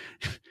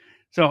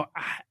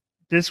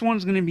this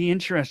one's going to be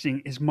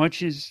interesting as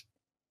much as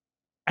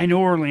I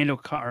know Orlando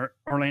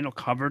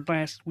covered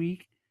last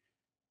week,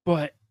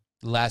 but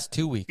last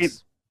 2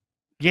 weeks.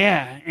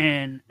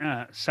 And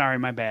sorry,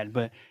 my bad,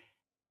 but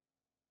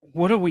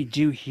what do we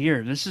do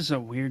here? This is a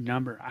weird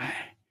number.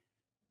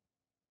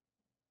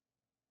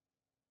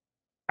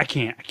 I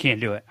can't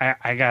do it.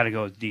 I got to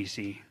go with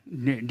DC.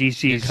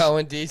 You're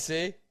going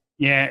DC?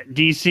 Yeah,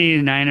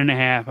 DC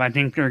 9.5. I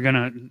think they're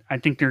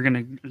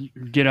gonna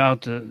get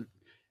out the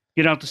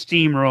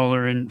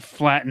steamroller and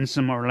flatten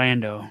some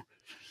Orlando.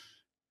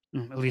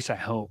 At least I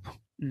hope.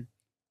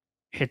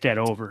 Hit that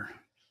over.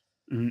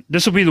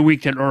 This will be the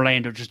week that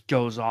Orlando just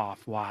goes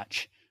off.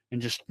 Watch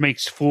and just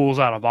makes fools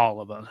out of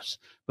all of us.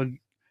 But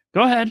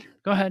go ahead.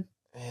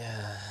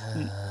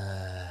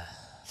 Yeah.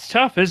 It's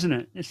tough, isn't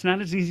it? It's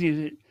not as easy as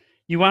it.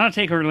 You want to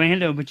take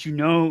Orlando, but you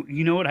know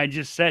what I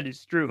just said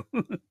is true.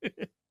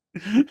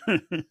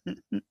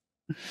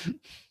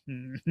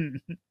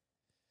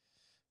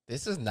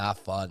 This is not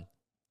fun.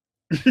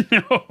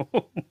 No.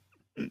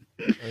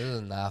 This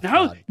is not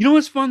fun. You know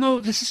what's fun though?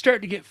 This is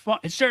starting to get fun.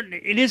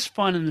 It is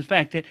fun in the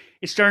fact that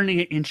it's starting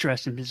to get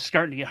interesting. It's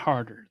starting to get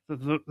harder.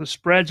 The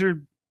spreads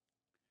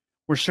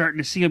we're starting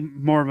to see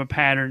more of a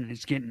pattern.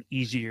 It's getting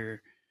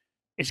easier.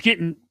 It's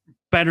getting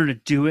better to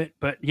do it,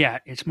 but yeah,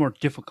 it's more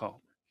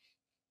difficult.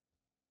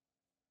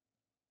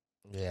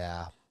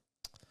 Yeah.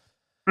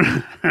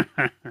 I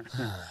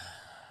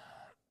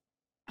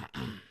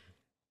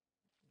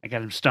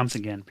got him stumped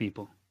again,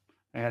 people.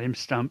 I got him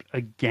stumped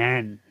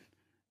again.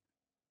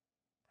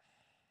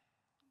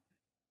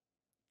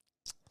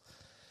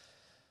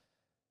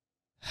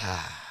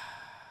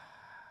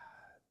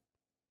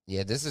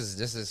 Yeah, this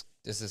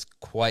is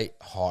quite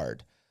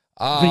hard.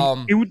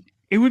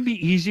 It it would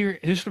be easier.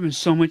 This would have been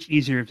so much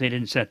easier if they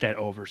didn't set that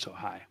over so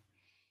high.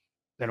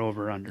 That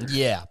over under.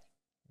 Yeah.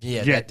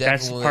 Yeah, that definitely.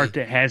 That's the part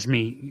that has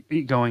me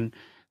going.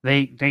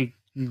 They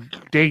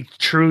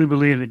truly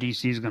believe that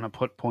DC is going to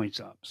put points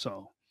up.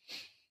 So.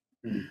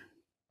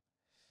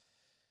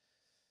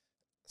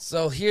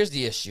 So here's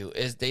the issue: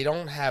 is they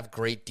don't have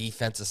great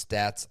defensive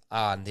stats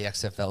on the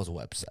XFL's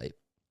website.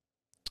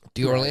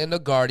 The Orlando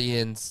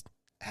Guardians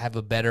have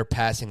a better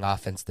passing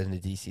offense than the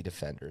DC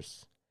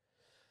Defenders.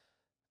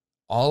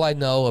 All I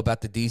know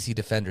about the DC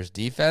Defenders'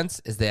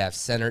 defense is they have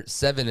 7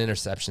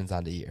 interceptions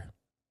on the year.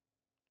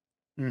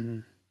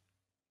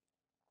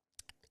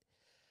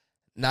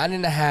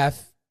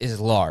 9.5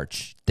 is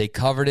large. They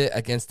covered it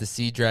against the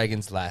Sea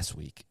Dragons last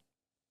week.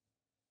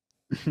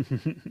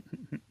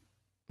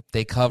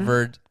 They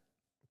covered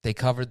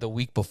the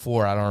week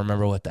before. I don't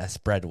remember what that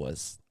spread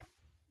was.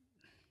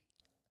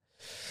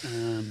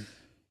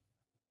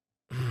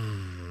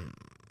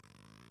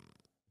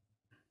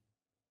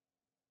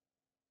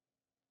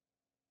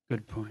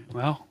 Good point.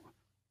 Well,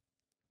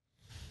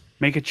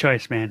 make a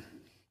choice, man.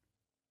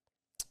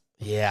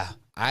 Yeah,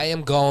 I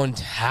am going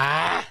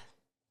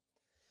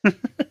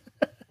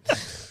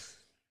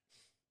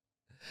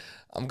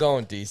I'm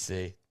going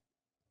DC.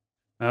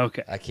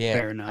 Okay. I can't.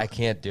 Fair enough. I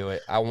can't do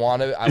it. I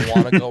want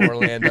to go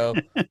Orlando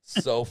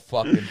so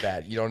fucking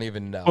bad. You don't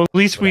even know. Well, at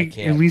least we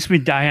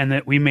die on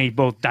that. We may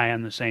both die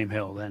on the same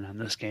hill then on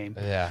this game.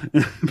 Yeah.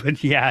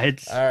 But yeah,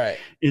 it's all right.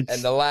 It's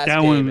and the last that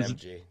game, one was,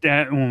 MG.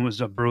 That one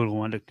was a brutal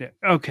one to pick.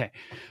 Okay,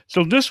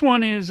 so this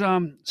one is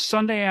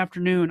Sunday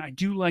afternoon. I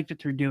do like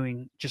that they're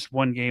doing just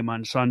one game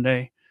on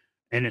Sunday,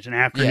 and it's an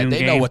afternoon. Yeah, they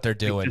game. know what they're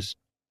doing.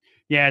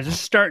 This is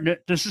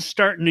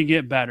starting to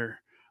get better.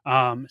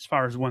 As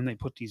far as when they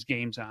put these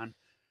games on.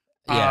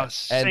 Yeah,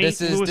 and this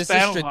is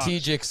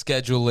strategic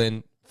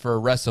scheduling for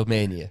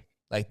WrestleMania.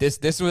 Like this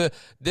week's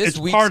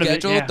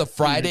schedule, the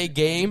Friday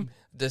game,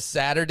 the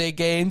Saturday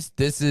games.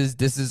 This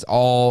is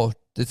all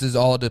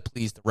to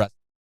please the rest.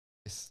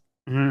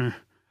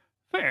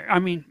 Fair. I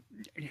mean,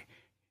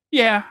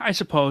 yeah, I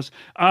suppose.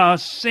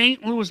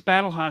 St. Louis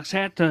Battlehawks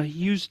at the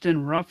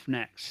Houston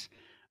Roughnecks.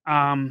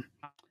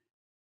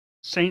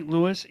 St.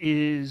 Louis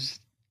is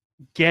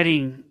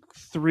getting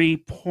 3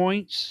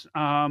 points,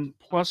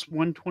 plus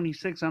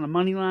 126 on the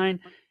money line,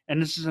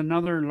 and this is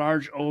another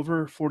large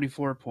over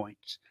 44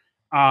 points.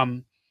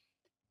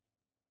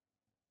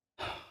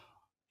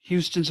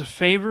 Houston's a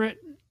favorite,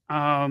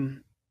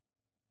 home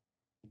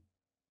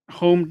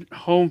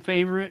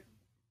favorite,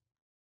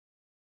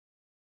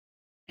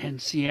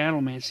 and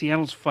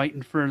Seattle's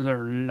fighting for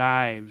their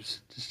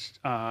lives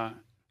to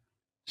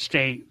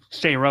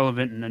stay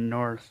relevant in the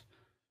North.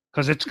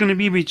 Because it's going to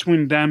be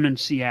between them and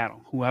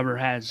Seattle, whoever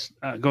has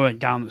going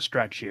down the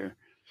stretch here.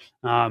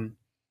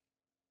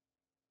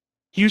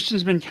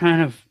 Houston's been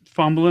kind of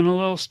stumbling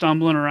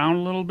around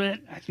a little bit.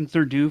 I think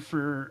they're due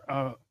for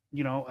a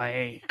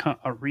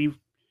reboot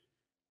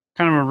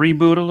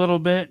a little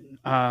bit.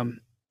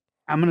 I'm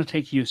going to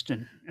take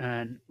Houston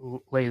and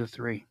lay the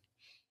 3.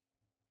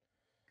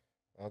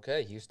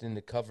 Okay, Houston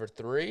to cover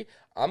 3.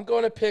 I'm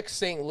going to pick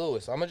St.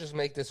 Louis. I'm going to just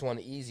make this one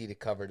easy to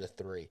cover the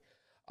 3.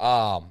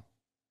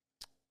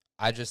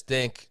 I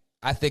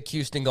think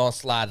Houston gonna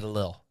slide a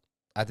little.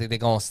 I think they're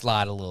gonna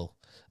slide a little.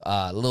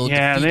 Defeated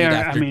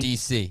after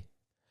DC.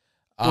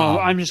 Well,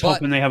 I'm just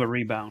hoping they have a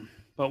rebound,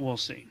 but we'll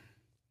see.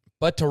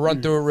 But to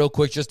run through it real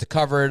quick, just to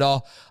cover it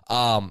all,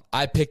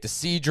 I picked the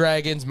Sea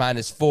Dragons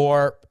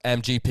 -4.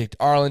 MG picked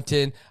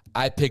Arlington.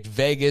 I picked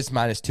Vegas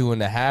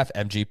 -2.5.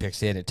 MG picked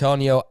San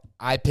Antonio.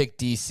 I picked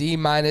DC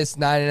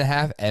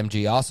 -9.5.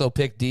 MG also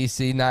picked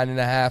DC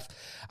 9.5.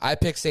 I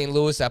picked St.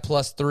 Louis at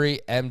 +3.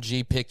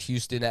 MG picked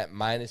Houston at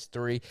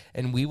 -3.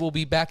 And we will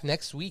be back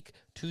next week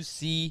to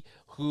see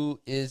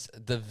who is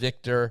the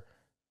victor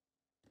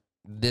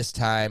this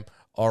time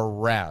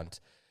around.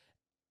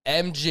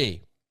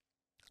 MG,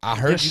 I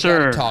heard you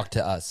got to talk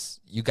to us.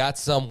 You got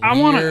some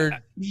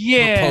weird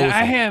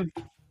proposal.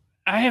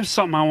 I have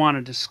something I want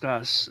to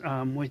discuss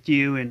with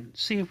you and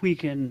see if we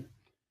can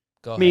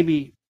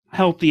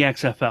help the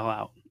XFL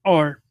out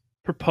or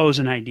propose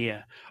an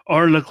idea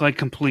or look like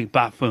complete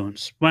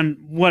buffoons when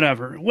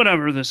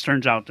whatever this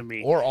turns out to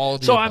be. Or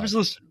all. So I was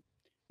listening.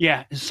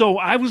 Yeah. So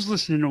I was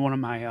listening to one of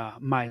my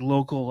my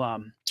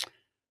local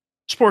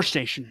sports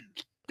station.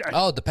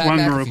 The Pat when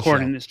McAfee we're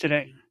recording show. this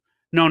today.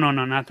 No,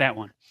 not that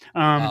one.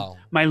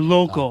 My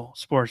local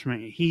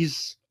sportsman.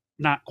 He's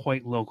not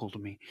quite local to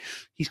me.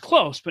 He's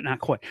close, but not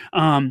quite.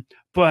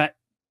 But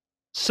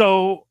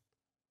so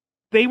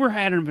they were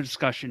having a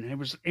discussion.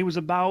 It was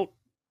about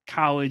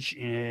college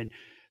and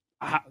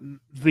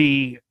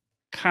they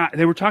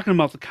were talking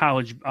about the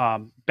college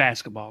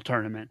basketball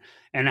tournament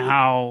and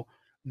how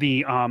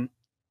the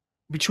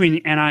between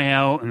the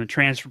NIL and the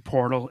transfer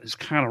portal is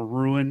kind of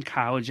ruined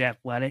college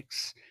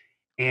athletics.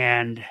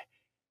 And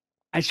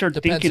I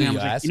started thinking, I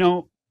was like,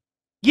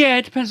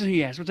 it depends on who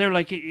you ask. But they're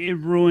like, it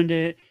ruined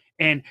it.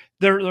 And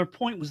their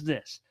point was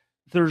this: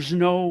 there's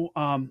no,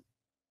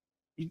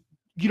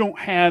 you don't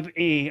have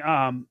a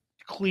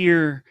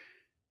clear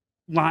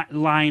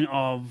line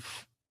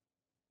of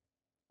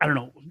I don't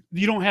know,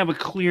 you don't have a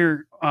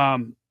clear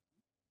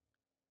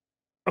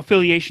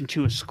affiliation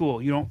to a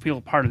school. You don't feel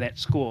a part of that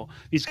school.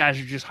 These guys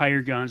are just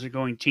hired guns. They're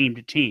going team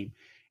to team,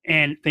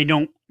 and they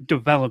don't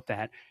develop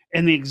that.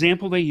 And the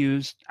example they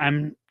used,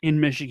 I'm in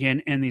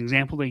Michigan, and the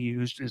example they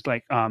used is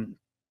like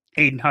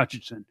Aiden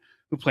Hutchinson,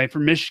 who played for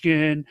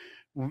Michigan,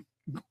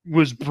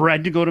 was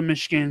bred to go to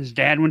Michigan. His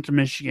dad went to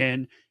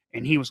Michigan,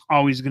 and he was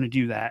always going to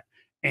do that.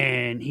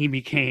 And he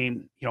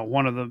became,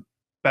 one of the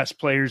best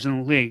players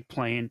in the league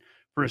playing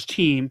for his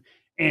team.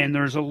 And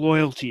there's a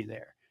loyalty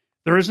there.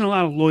 There isn't a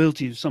lot of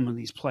loyalty to some of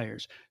these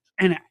players.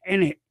 And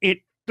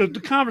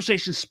the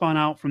conversation spun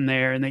out from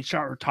there, and they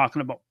started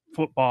talking about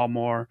football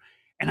more.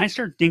 And I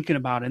started thinking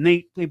about it, and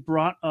they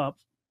brought up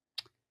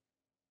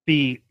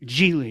the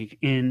G League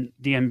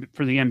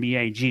for the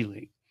NBA G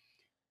League.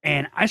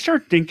 And I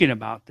started thinking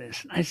about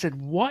this, and I said,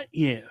 what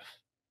if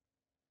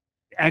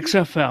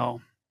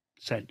XFL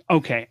said,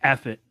 okay,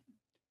 F it.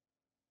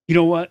 You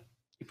know what?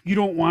 If you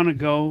don't want to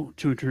go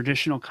to a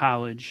traditional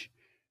college,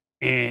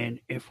 and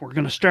if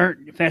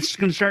that's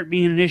going to start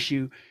being an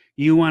issue,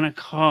 you want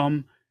to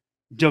come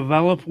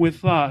develop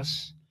with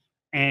us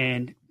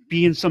and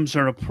be in some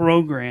sort of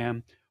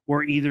program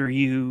where either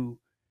you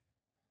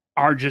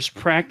are just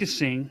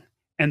practicing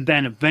and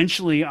then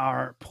eventually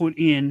are put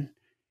in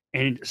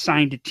and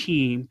assigned a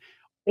team,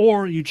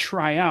 or you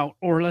try out,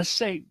 or let's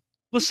say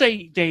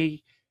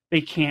they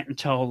can't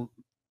until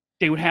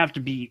they would have to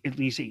be at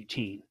least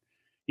 18.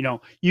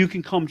 You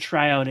can come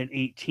try out at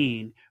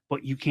 18,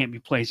 but you can't be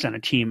placed on a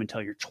team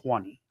until you're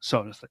 20,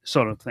 sort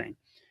of thing.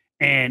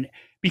 And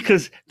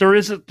because there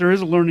is a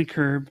learning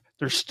curve,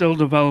 they're still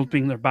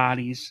developing their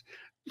bodies.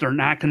 They're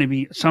not going to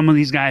be. Some of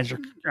these guys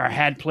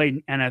had played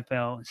in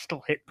NFL and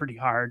still hit pretty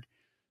hard.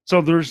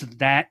 So there's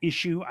that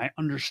issue. I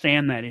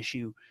understand that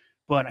issue,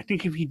 but I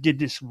think if you did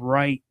this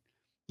right,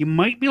 you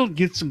might be able to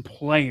get some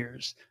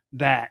players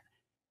that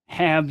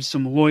have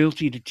some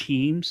loyalty to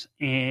teams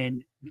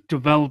and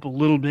develop a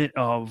little bit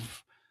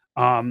of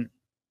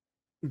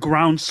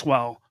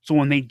groundswell. So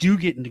when they do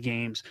get into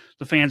games,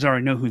 the fans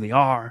already know who they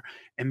are,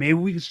 and maybe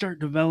we can start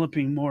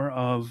developing more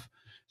of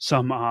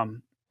some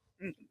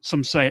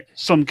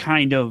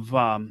kind of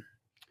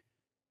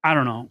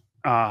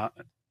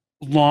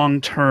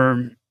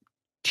long-term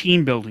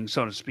team building,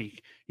 so to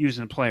speak,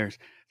 using the players.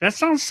 That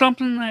sounds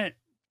something that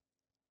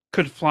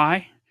could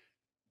fly.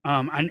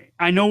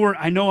 I know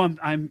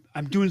I'm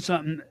doing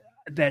something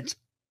that's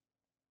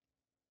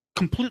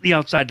completely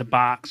outside the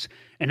box,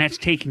 and that's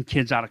taking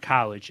kids out of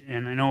college.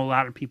 And I know a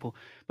lot of people,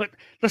 but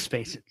let's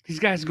face it, these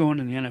guys going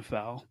to the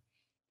NFL,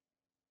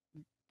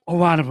 a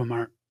lot of them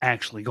aren't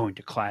actually going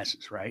to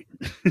classes, right?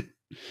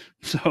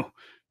 So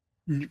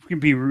we can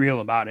be real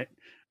about it.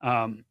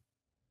 I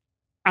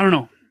don't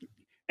know.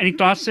 Any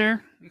thoughts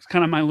there? It's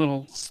kind of my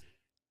little.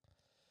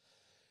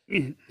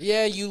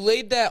 Yeah, you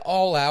laid that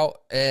all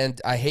out, and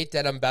I hate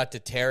that I'm about to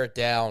tear it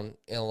down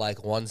in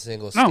like one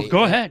single statement. No,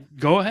 go ahead.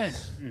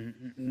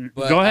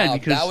 But, go ahead,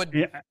 because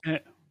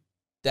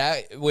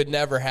that would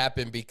never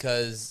happen,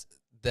 because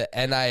the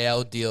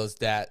NIL deals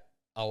that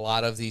a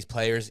lot of these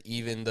players,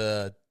 even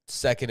the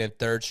second and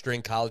third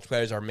string college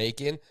players, are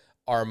making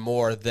are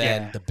more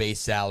than the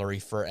base salary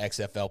for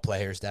XFL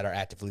players that are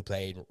actively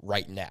playing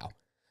right now.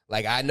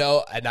 Like, I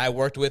know, and I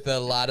worked with a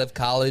lot of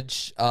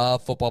college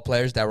football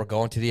players that were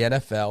going to the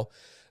NFL.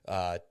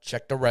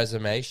 Check the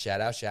resume.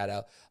 Shout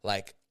out.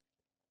 Like,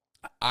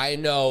 I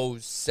know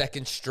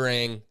second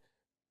string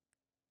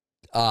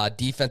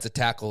defensive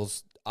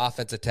tackles,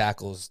 offensive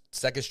tackles,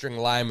 second string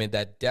linemen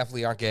that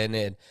definitely aren't getting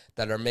in,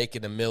 that are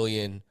making $1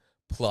 million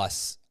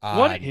plus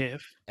on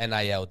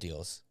NIL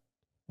deals.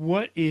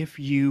 What if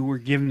you were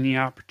given the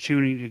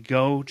opportunity to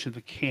go to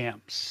the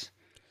camps?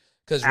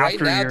 Because right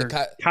now,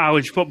 the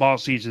college football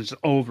season's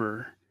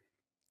over,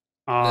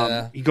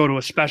 you go to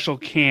a special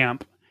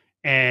camp,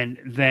 and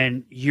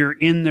then you're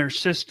in their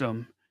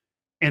system,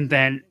 and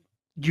then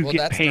you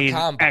get paid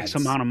X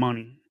amount of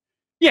money.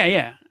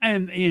 Yeah,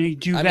 and you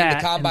do that. I mean,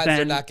 the combines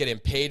are not getting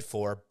paid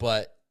for,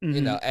 but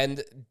and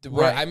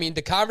I mean,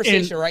 the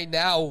conversation right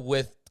now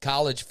with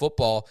college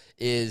football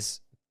is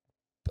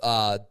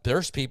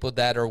there's people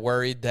that are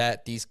worried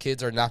that these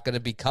kids are not going to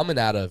be coming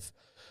out of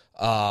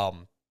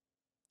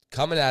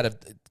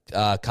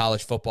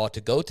college football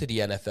to go to the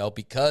NFL,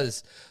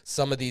 because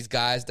some of these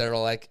guys that are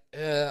like,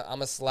 I'm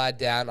going to slide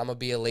down, I'm going to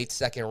be a late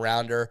second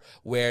rounder,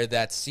 where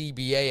that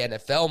CBA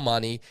NFL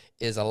money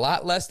is a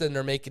lot less than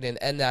they're making in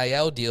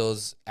NIL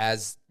deals,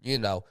 as,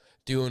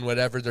 doing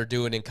whatever they're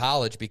doing in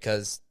college,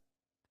 because,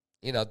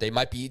 they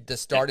might be the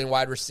starting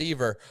wide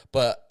receiver,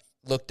 but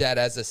looked at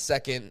as a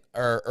second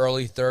or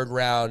early third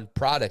round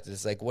product.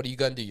 It's like, what are you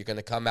going to do? You're going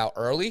to come out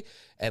early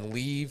and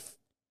leave,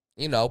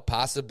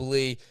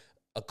 possibly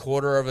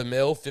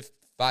 $250,000,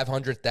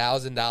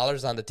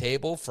 $500,000 on the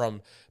table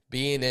from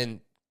being in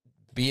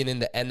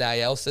the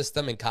NIL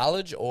system in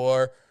college,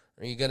 or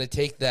are you going to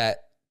take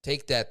that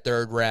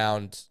third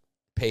round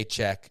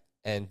paycheck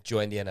and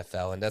join the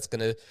NFL? And that's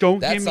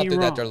something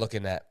that they're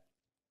looking at.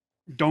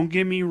 don't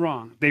get me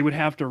wrong. They would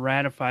have to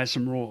ratify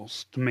some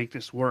rules to make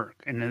this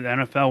work, and the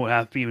NFL would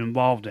have to be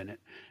involved in it.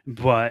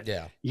 But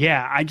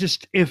yeah, I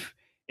just if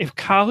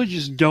college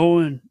is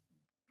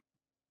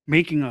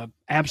making an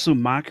absolute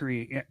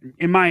mockery,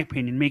 in my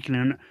opinion,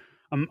 making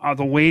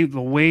the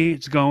way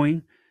it's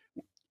going.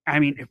 I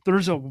mean, if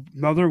there's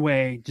another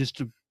way, just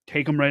to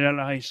take them right out of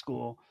high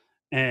school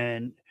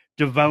and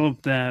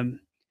develop them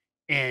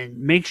and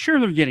make sure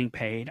they're getting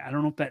paid. I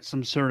don't know if that's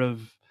some sort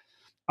of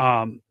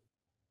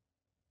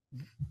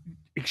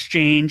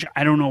exchange.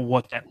 I don't know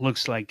what that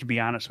looks like, to be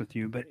honest with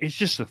you, but it's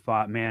just a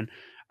thought, man.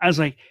 I was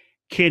like,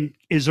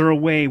 is there a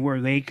way where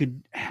they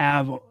could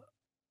have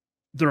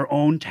their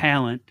own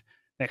talent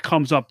that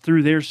comes up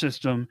through their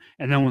system,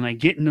 and then when they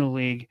get into the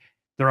league,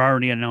 they're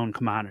already a known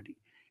commodity?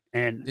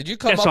 And did you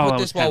come up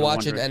with this while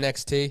watching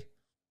NXT?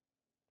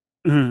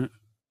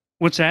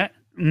 What's that?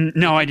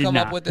 No, I did not.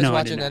 Come up with this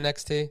watching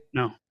NXT?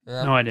 No,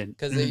 I didn't.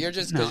 Because you're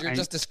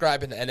just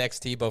describing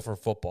NXT, but for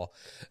football.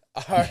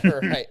 All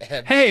right.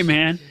 Hey,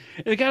 man,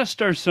 they got to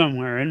start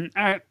somewhere, and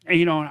I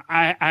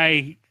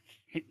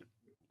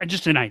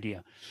just an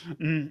idea.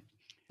 Well,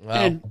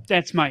 and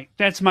that's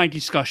my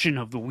discussion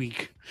of the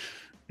week.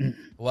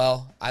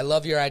 Well, I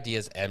love your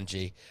ideas,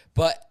 MG.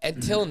 But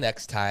until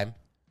next time,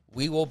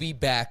 we will be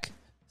back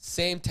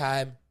same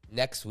time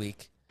next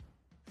week,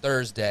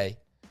 Thursday,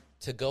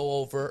 to go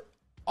over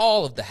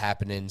all of the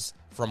happenings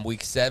from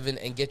week 7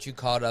 and get you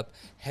caught up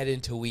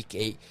heading to week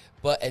 8.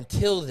 But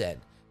until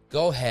then,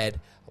 go ahead,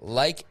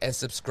 like and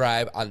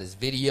subscribe on this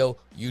video,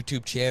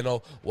 YouTube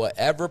channel,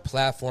 whatever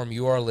platform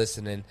you are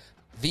listening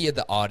via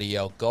the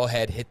audio. Go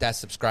ahead, hit that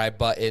subscribe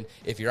button.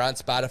 If you're on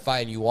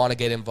Spotify and you want to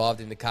get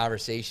involved in the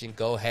conversation,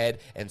 go ahead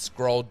and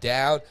scroll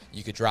down.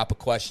 You could drop a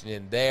question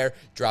in there,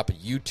 drop a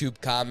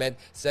YouTube comment,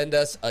 send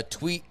us a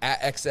tweet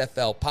at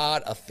XFL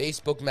Pod, a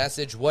Facebook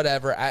message,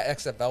 whatever. At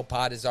XFL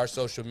Pod is our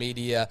social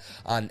media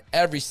on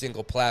every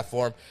single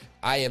platform.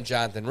 I am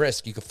Jonathan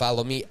Risk. You can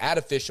follow me at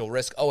Official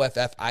Risk,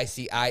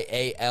 OFFICIALRIZK.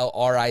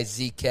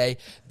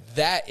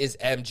 That is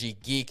MG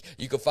Geek.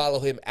 You can follow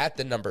him at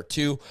the number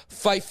 2,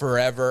 Fight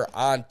Forever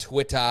on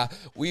Twitter.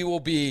 We will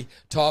be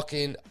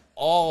talking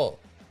all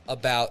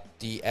about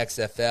the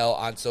XFL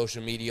on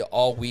social media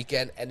all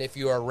weekend. And if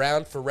you are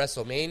around for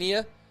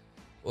WrestleMania,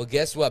 well,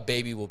 guess what,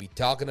 baby? We'll be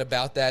talking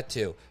about that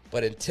too.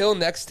 But until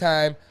next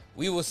time,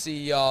 we will see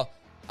y'all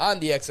on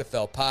the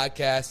XFL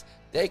podcast.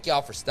 Thank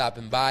y'all for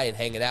stopping by and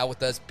hanging out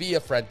with us. Be a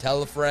friend,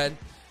 tell a friend.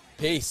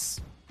 Peace.